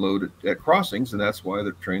load and unload at crossings, and that's why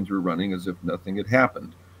the trains were running as if nothing had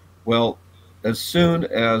happened. Well, as soon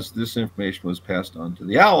as this information was passed on to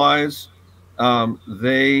the Allies,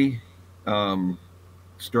 they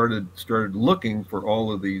started looking for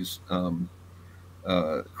all of these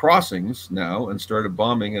crossings now and started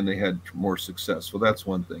bombing, and they had more success. So that's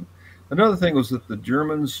one thing. Another thing was that the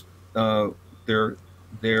Germans, their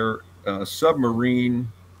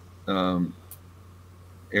submarine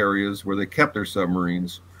areas where they kept their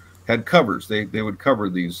submarines had covers. They would cover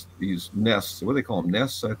these nests. What do they call them?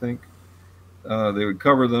 Nests, I think. They would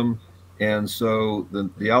cover them, and so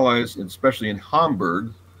the Allies, especially in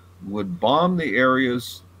Hamburg, would bomb the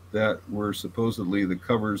areas that were supposedly the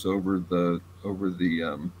covers over the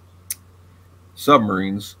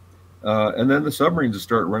submarines. And then the submarines would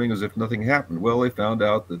start running as if nothing happened. Well, they found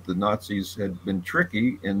out that the Nazis had been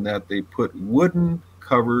tricky in that they put wooden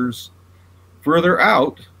covers further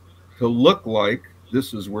out to look like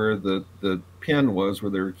this is where the pin was, where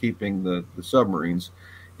they were keeping the submarines.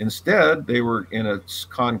 Instead, they were in a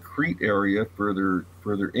concrete area further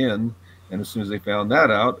in. And as soon as they found that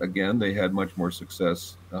out, again, they had much more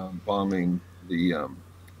success bombing the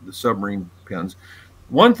submarine pins.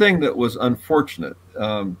 One thing that was unfortunate,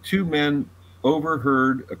 two men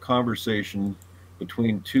overheard a conversation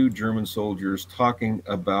between two German soldiers talking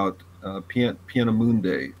about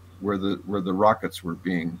Peenemünde, where the rockets were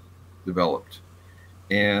being developed,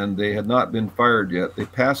 and they had not been fired yet. They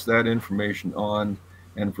passed that information on,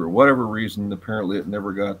 and for whatever reason, apparently it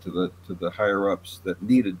never got to the higher ups that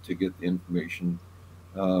needed to get the information.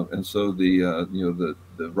 And so the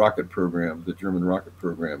rocket program, the German rocket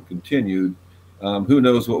program, continued. Who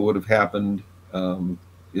knows what would have happened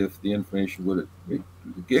if the information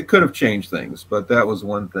it could have changed things, but that was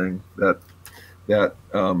one thing that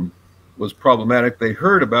was problematic. They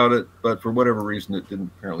heard about it, but for whatever reason, it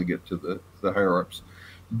didn't apparently get to the higher ups.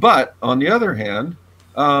 But on the other hand,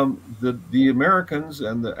 the Americans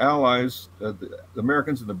and the Allies, the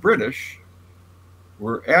Americans and the British,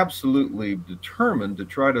 were absolutely determined to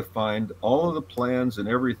try to find all of the plans and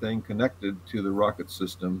everything connected to the rocket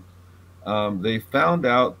system. They found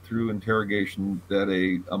out through interrogation that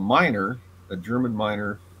a German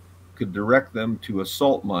miner, could direct them to a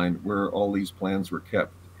salt mine where all these plans were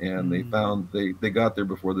kept, and they found they got there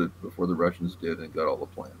before the Russians did and got all the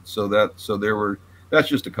plans. So that's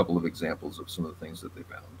just a couple of examples of some of the things that they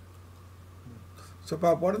found. So,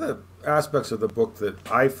 Bob, one of the aspects of the book that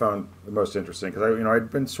I found the most interesting, because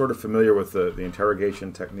I'd been sort of familiar with the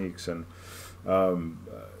interrogation techniques and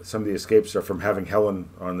some of the escape stuff from having Helen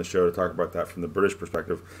on the show to talk about that from the British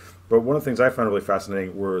perspective. But one of the things I found really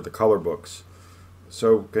fascinating were the color books.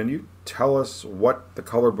 So can you tell us what the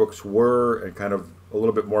color books were and kind of a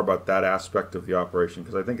little bit more about that aspect of the operation?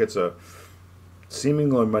 Because I think it's a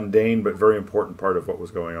seemingly mundane but very important part of what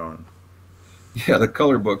was going on. Yeah, the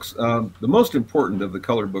color books. The most important of the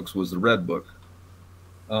color books was the red book.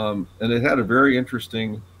 And it had a very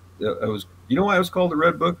interesting, you know why it was called the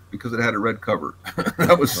red book? Because it had a red cover.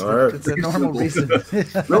 That was It's a normal reason.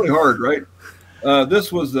 Really hard, right?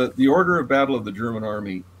 This was the Order of Battle of the German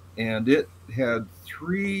Army, and it had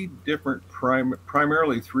three different,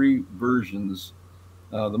 primarily three versions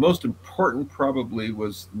The most important probably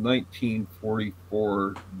was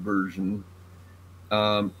 1944 version.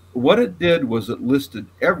 What it did was it listed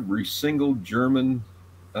every single German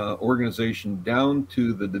organization down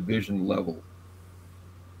to the division level,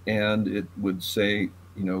 and it would say,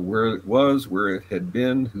 you know, where it was, where it had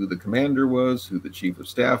been, who the commander was, who the chief of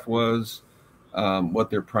staff was, what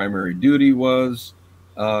their primary duty was.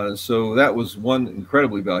 So that was one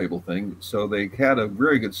incredibly valuable thing. So they had a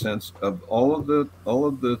very good sense of all of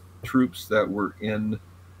the troops that were in,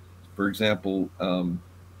 for example,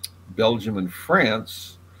 Belgium and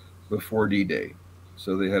France before D-Day.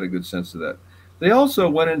 So they had a good sense of that. They also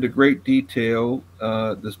went into great detail.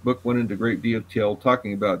 This book went into great detail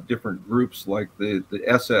talking about different groups like the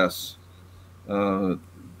SS.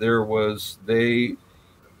 They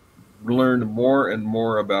learned more and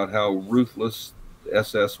more about how ruthless the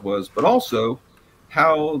SS was, but also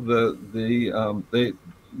how they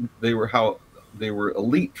were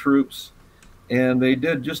elite troops, and they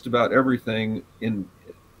did just about everything in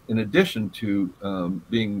addition to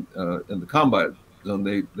being in the combat zone.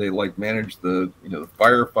 They like managed the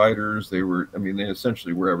firefighters. They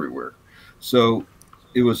essentially were everywhere. So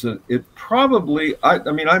it probably I'm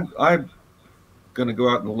going to go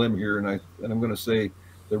out on a limb here, and I'm going to say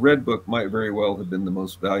the Red Book might very well have been the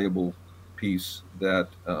most valuable piece that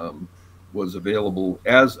was available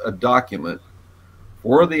as a document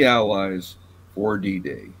for the Allies for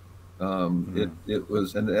D-Day. It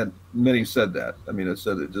was, and many said that. I mean, it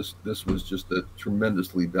said that this was just a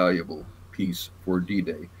tremendously valuable piece for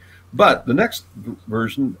D-Day. But the next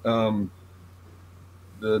version, the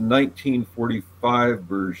 1945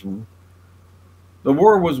 version, the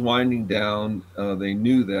war was winding down. They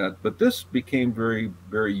knew that, but this became very,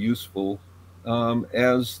 very useful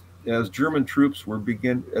as German troops were at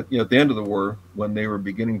the end of the war, when they were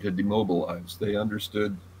beginning to demobilize. They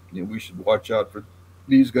understood, we should watch out for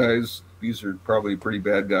these guys. These are probably pretty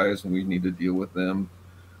bad guys, and we need to deal with them.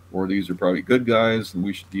 Or these are probably good guys, and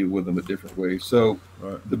we should deal with them a different way. So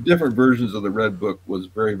the different versions of the Red Book was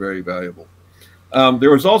very, very valuable.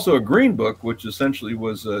 There was also a Green Book, which essentially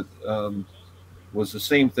was the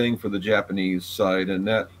same thing for the Japanese side, and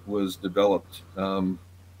that was developed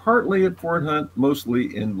partly at Fort Hunt,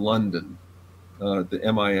 mostly in London, the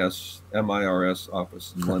MIRS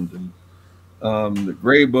office in London. The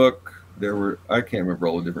Gray Book, I can't remember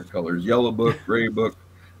all the different colors, Yellow Book, Gray Book.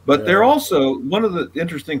 But they're also, one of the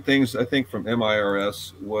interesting things I think from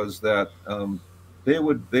MIRS was that they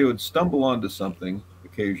would stumble onto something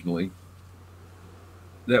occasionally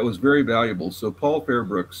that was very valuable. So Paul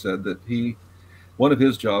Fairbrook said that one of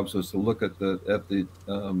his jobs was to look at the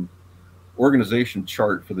organization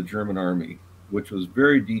chart for the German army, which was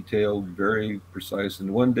very detailed, very precise.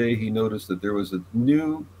 And one day he noticed that there was a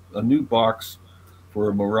new box for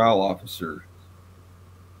a morale officer,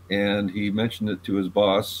 and he mentioned it to his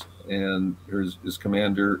boss and his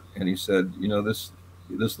commander, and he said,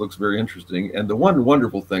 this looks very interesting. And the one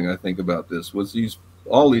wonderful thing I think about this was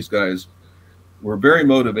all these guys were very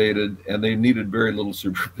motivated, and they needed very little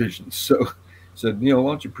supervision. So said, why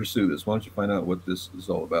don't you pursue this? Why don't you find out what this is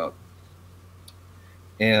all about?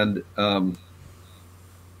 And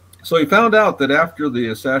so he found out that after the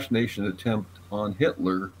assassination attempt on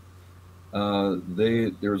Hitler,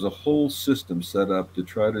 there was a whole system set up to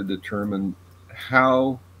try to determine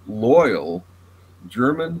how loyal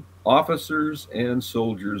German officers and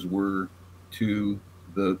soldiers were to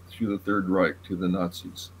the Third Reich, to the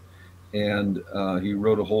Nazis. And he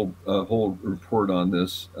wrote a whole report on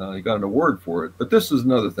this. He got an award for it. But this is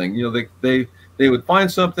another thing. They would find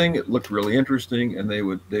something, it looked really interesting, and they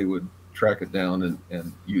would track it down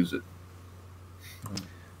and use it.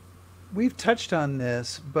 We've touched on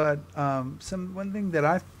this, but one thing that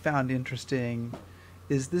I found interesting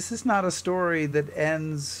is this is not a story that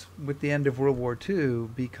ends with the end of World War II,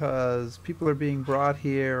 because people are being brought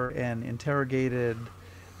here and interrogated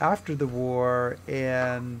after the war,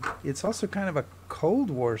 and it's also kind of a Cold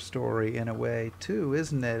War story in a way too,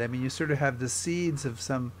 isn't it? I mean, you sort of have the seeds of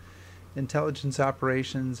some intelligence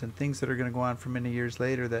operations and things that are going to go on for many years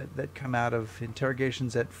later that come out of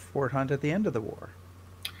interrogations at Fort Hunt at the end of the war.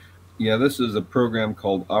 Yeah, this is a program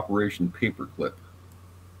called Operation Paperclip,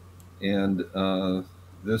 and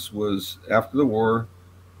this was after the war.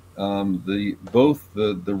 Both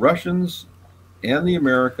the Russians and the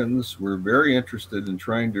Americans were very interested in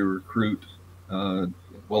trying to recruit. The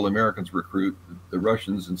Americans recruit. The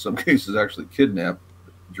Russians, in some cases, actually kidnap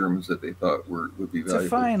Germans that they thought would be valuable. It's a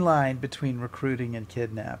fine line between recruiting and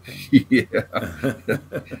kidnapping. Yeah.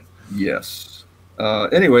 Yes.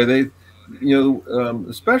 Anyway,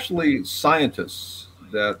 especially scientists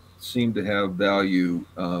that seem to have value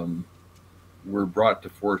were brought to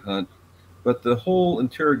Fort Hunt, but the whole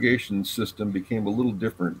interrogation system became a little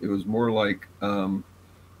different. It was more like,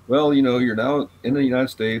 well, you're now in the United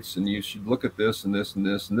States, and you should look at this and this and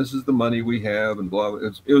this, and this is the money we have, and blah.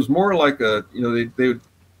 It was more like they would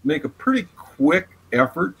make a pretty quick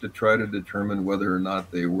effort to try to determine whether or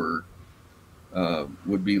not they would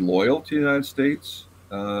be loyal to the United States,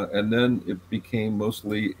 and then it became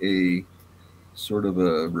mostly a sort of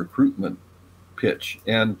a recruitment pitch.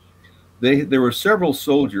 And there were several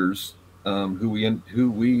soldiers who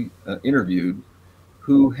we interviewed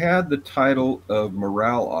who had the title of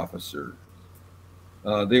morale officer.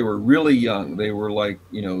 They were really young. They were like,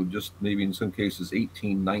 just maybe in some cases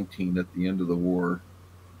 18, 19 at the end of the war.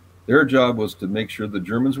 Their job was to make sure the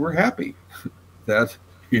Germans were happy. That,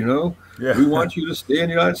 we want you to stay in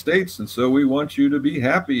the United States, and so we want you to be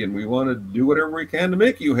happy, and we want to do whatever we can to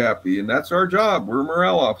make you happy, and that's our job. We're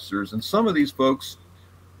morale officers. And some of these folks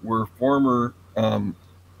were former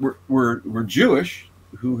were Jewish,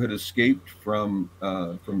 who had escaped from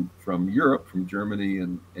Europe, from Germany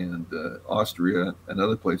and Austria and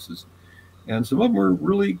other places. And some of them were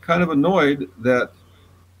really kind of annoyed that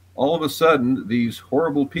all of a sudden these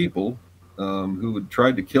horrible people who had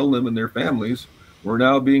tried to kill them and their families were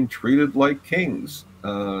now being treated like kings.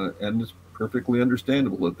 And it's perfectly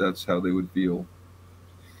understandable that that's how they would feel.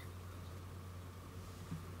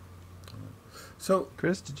 So,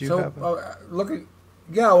 Chris, did you have looking?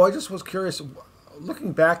 Yeah, well, I just was curious.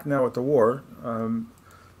 Looking back now at the war,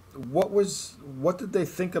 what did they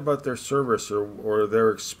think about their service or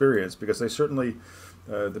their experience? Because they certainly,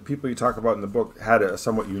 the people you talk about in the book had a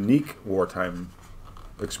somewhat unique wartime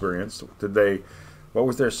experience. What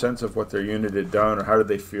was their sense of what their unit had done, or how did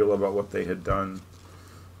they feel about what they had done?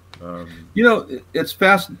 It's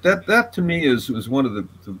fast. That to me was one of the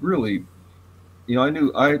really,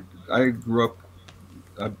 I grew up.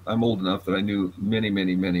 I'm old enough that I knew many,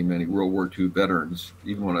 many, many, many World War II veterans,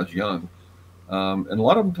 even when I was young. And a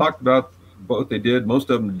lot of them talked about what they did.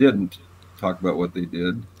 Most of them didn't talk about what they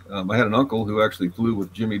did. I had an uncle who actually flew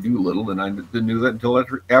with Jimmy Doolittle, and I didn't know that until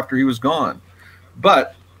after he was gone.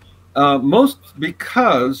 But most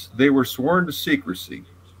because they were sworn to secrecy,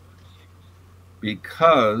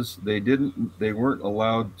 because they weren't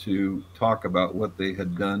allowed to talk about what they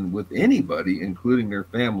had done with anybody, including their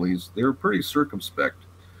families. They were pretty circumspect.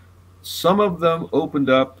 Some of them opened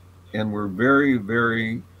up and were very,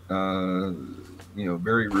 very,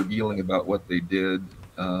 very revealing about what they did.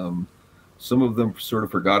 Some of them sort of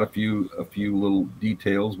forgot a few little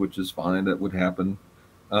details, which is fine. That would happen.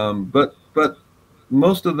 But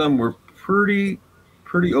most of them were pretty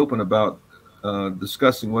open about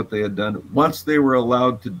discussing what they had done once they were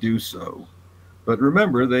allowed to do so. But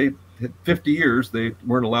remember, they had 50 years, they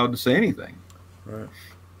weren't allowed to say anything. Right.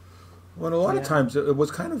 Well, a lot of times it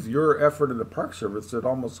was kind of your effort in the Park Service that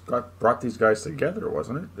almost brought these guys together,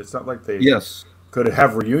 wasn't it? It's not like they could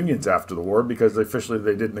have reunions after the war, because officially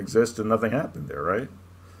they didn't exist and nothing happened there, right?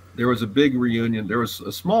 There was a big reunion. There was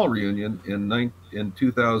a small reunion in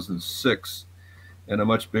 2006 and a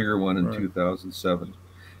much bigger one in 2007.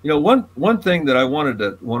 One thing that I wanted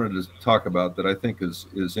to talk about that I think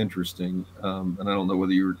is interesting, and I don't know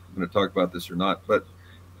whether you were going to talk about this or not, but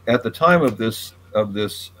at the time of this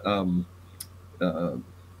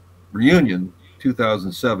reunion,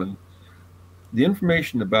 2007, the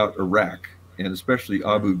information about Iraq, and especially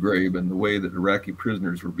Abu Ghraib and the way that Iraqi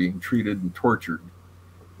prisoners were being treated and tortured,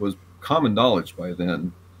 was common knowledge by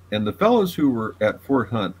then. And the fellows who were at Fort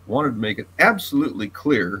Hunt wanted to make it absolutely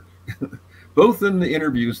clear, both in the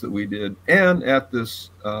interviews that we did and at this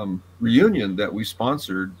reunion that we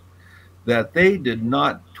sponsored, that they did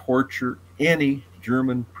not torture any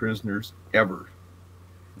German prisoners ever.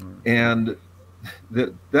 And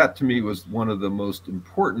that to me was one of the most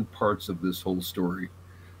important parts of this whole story.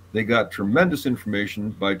 They got tremendous information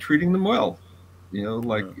by treating them well.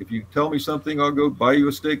 If you tell me something, I'll go buy you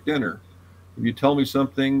a steak dinner. If you tell me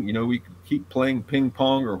something, we could keep playing ping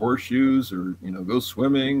pong or horseshoes, or go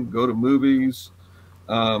swimming, go to movies.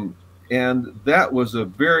 And that was a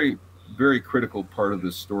very, very critical part of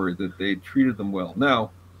this story, that they treated them well.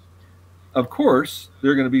 Now, of course,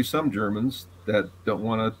 there are going to be some Germans that don't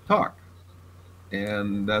want to talk,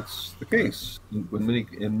 and that's the case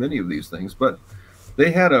in many of these things. But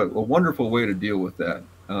they had a wonderful way to deal with that.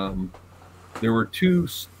 There were two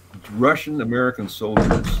Russian American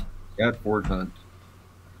soldiers at Fort Hunt,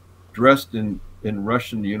 dressed in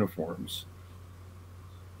Russian uniforms.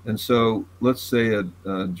 And so let's say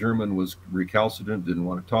a German was recalcitrant, didn't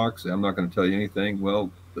want to talk, say, I'm not going to tell you anything.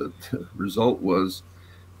 Well, the result was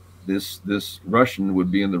this Russian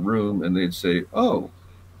would be in the room, and they'd say, oh,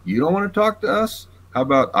 you don't want to talk to us? how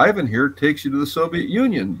about Ivan here takes you to the Soviet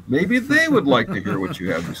Union? Maybe they would like to hear what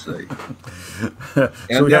you have to say.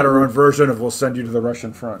 So we had our own version of "We'll send you to the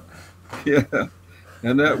Russian front." Yeah,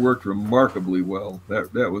 and that worked remarkably well.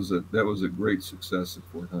 That was a great success at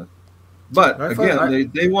Fort Hunt. But again,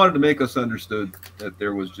 they wanted to make us understood that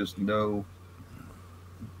there was just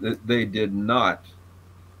that they did not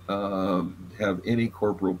have any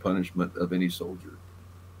corporal punishment of any soldier,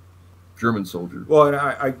 German soldier. Well, and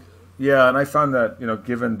I found that,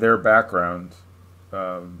 given their background,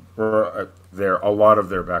 or a lot of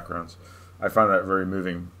their backgrounds, I found that very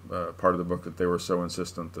moving part of the book, that they were so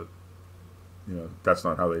insistent that, that's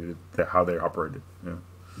not how they operated.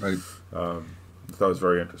 Right. I thought it was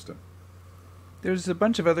very interesting. There's a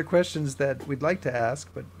bunch of other questions that we'd like to ask,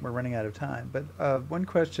 but we're running out of time. But one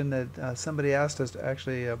question that somebody asked us,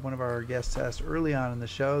 actually one of our guests asked early on in the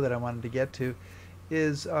show that I wanted to get to,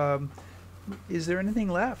 is there anything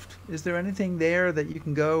left? Is there anything there that you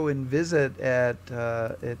can go and visit at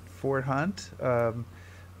Fort Hunt,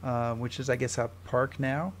 which is, I guess, a park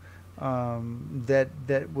now,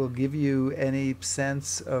 that will give you any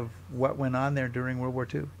sense of what went on there during World War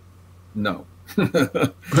II? No.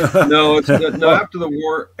 No, after the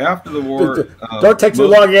war. Don't take too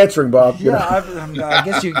long answering, Bob. Yeah, I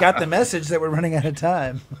guess you got the message that we're running out of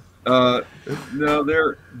time. No,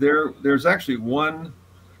 there's actually one.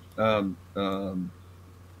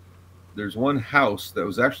 There's one house that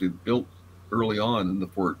was actually built early on in the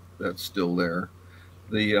fort that's still there.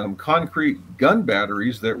 The concrete gun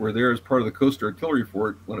batteries that were there as part of the Coast Artillery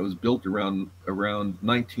Fort when it was built around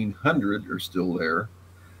 1900 are still there.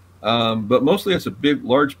 But mostly it's a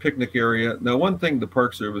large picnic area. Now, one thing the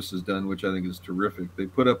Park Service has done, which I think is terrific, they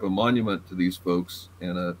put up a monument to these folks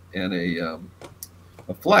and a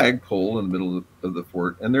flag pole in the middle of the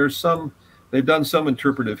fort. And they've done some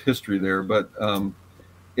interpretive history there, but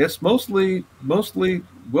it's mostly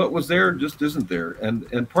what was there just isn't there.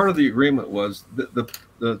 And part of the agreement was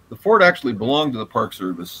the fort actually belonged to the Park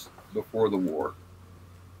Service before the war,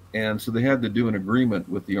 and so they had to do an agreement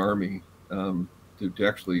with the Army to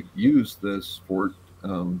actually use this fort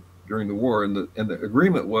during the war, and the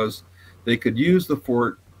agreement was they could use the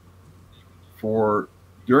fort for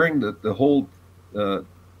during the whole World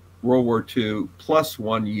War II plus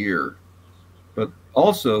 1 year, but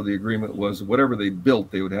also the agreement was whatever they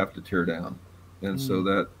built they would have to tear down, and so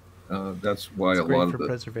that's why it's a lot of for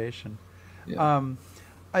preservation. Yeah.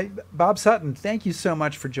 Bob Sutton, thank you so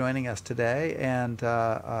much for joining us today. And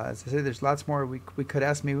as I say, there's lots more we could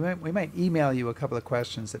ask. We might email you a couple of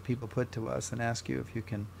questions that people put to us and ask you if you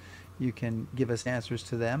can give us answers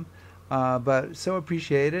to them. But so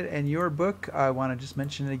appreciate it. And your book, I want to just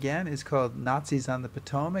mention it again, is called Nazis on the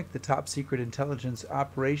Potomac, the Top Secret Intelligence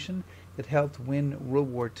Operation that helped win World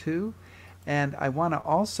War II. And I want to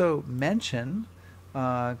also mention,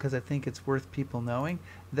 because I think it's worth people knowing,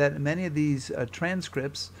 that many of these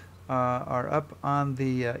transcripts are up on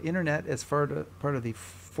the internet as part of the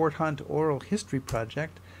Fort Hunt Oral History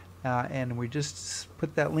Project, and we just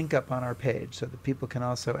put that link up on our page so that people can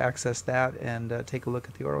also access that and take a look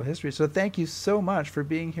at the oral history. So thank you so much for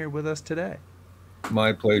being here with us today.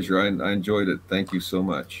 My pleasure. I enjoyed it. Thank you so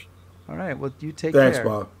much. All right. Well, you take care. Thanks,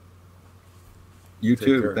 Bob. You Take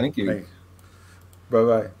too. care. Thank you. Thanks.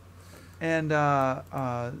 Bye-bye. And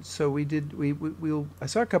so we did. I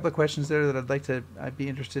saw a couple of questions there that I'd be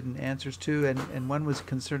interested in answers to, and one was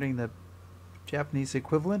concerning the Japanese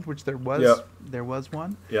equivalent, which there was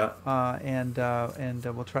one. Yeah. And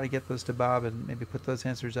we'll try to get those to Bob and maybe put those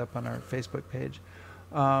answers up on our Facebook page.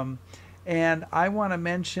 And I want to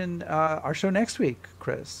mention our show next week,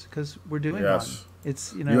 Chris, because we're doing one.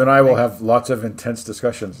 It's you and I will have lots of intense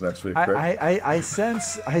discussions next week. I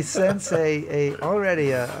sense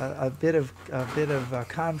already a bit of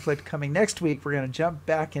conflict coming next week. We're going to jump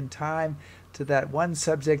back in time to that one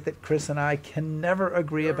subject that Chris and I can never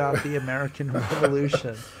agree about: the American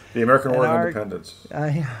Revolution, the American War of Independence.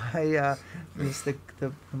 It's the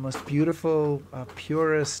most beautiful,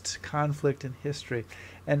 purest conflict in history.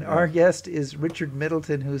 And our guest is Richard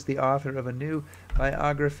Middleton, who's the author of a new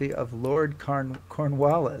biography of Lord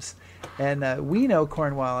Cornwallis. And we know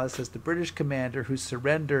Cornwallis as the British commander who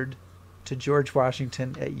surrendered to George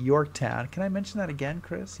Washington at Yorktown. Can I mention that again,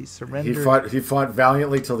 Chris? He surrendered. He fought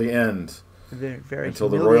valiantly till the end. Very until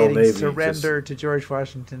the Royal Navy surrender to George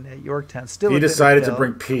Washington at Yorktown. He decided to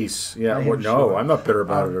bring peace. Yeah, I'm not bitter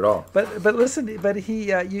about it at all. But listen,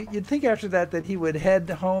 you'd think after that he would head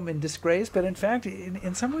home in disgrace. But in fact,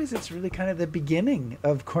 in some ways, it's really kind of the beginning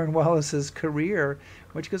of Cornwallis's career,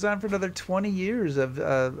 which goes on for another 20 years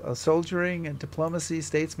of soldiering and diplomacy,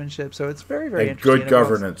 statesmanship. So it's very, very interesting. Good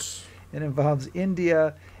governance. It involves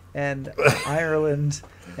India and Ireland,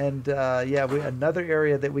 and another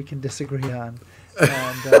area that we can disagree on,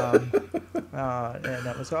 and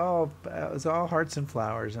it was all hearts and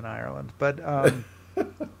flowers in Ireland, but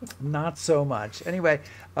not so much. Anyway,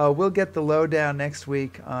 we'll get the lowdown next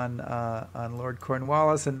week on Lord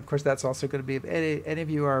Cornwallis, and of course that's also going to be, if any of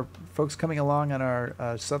you are folks coming along on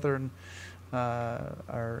our Southern.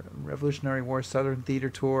 Our Revolutionary War Southern Theater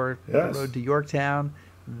Tour, yes. The road to Yorktown.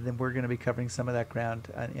 Then we're going to be covering some of that ground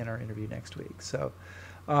in our interview next week. So,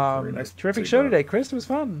 nice terrific show today, Chris. It was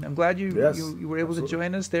fun. I'm glad you were able absolutely. to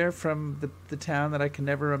join us there from the town that I can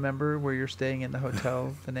never remember where you're staying in the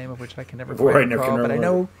hotel, the name of which I can never quite recall. But I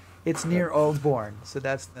know it's near Oldbourne, so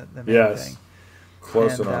that's the main thing.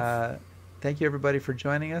 Close enough. Thank you, everybody, for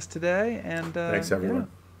joining us today. And thanks, everyone.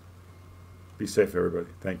 Be safe, everybody.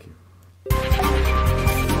 Thank you.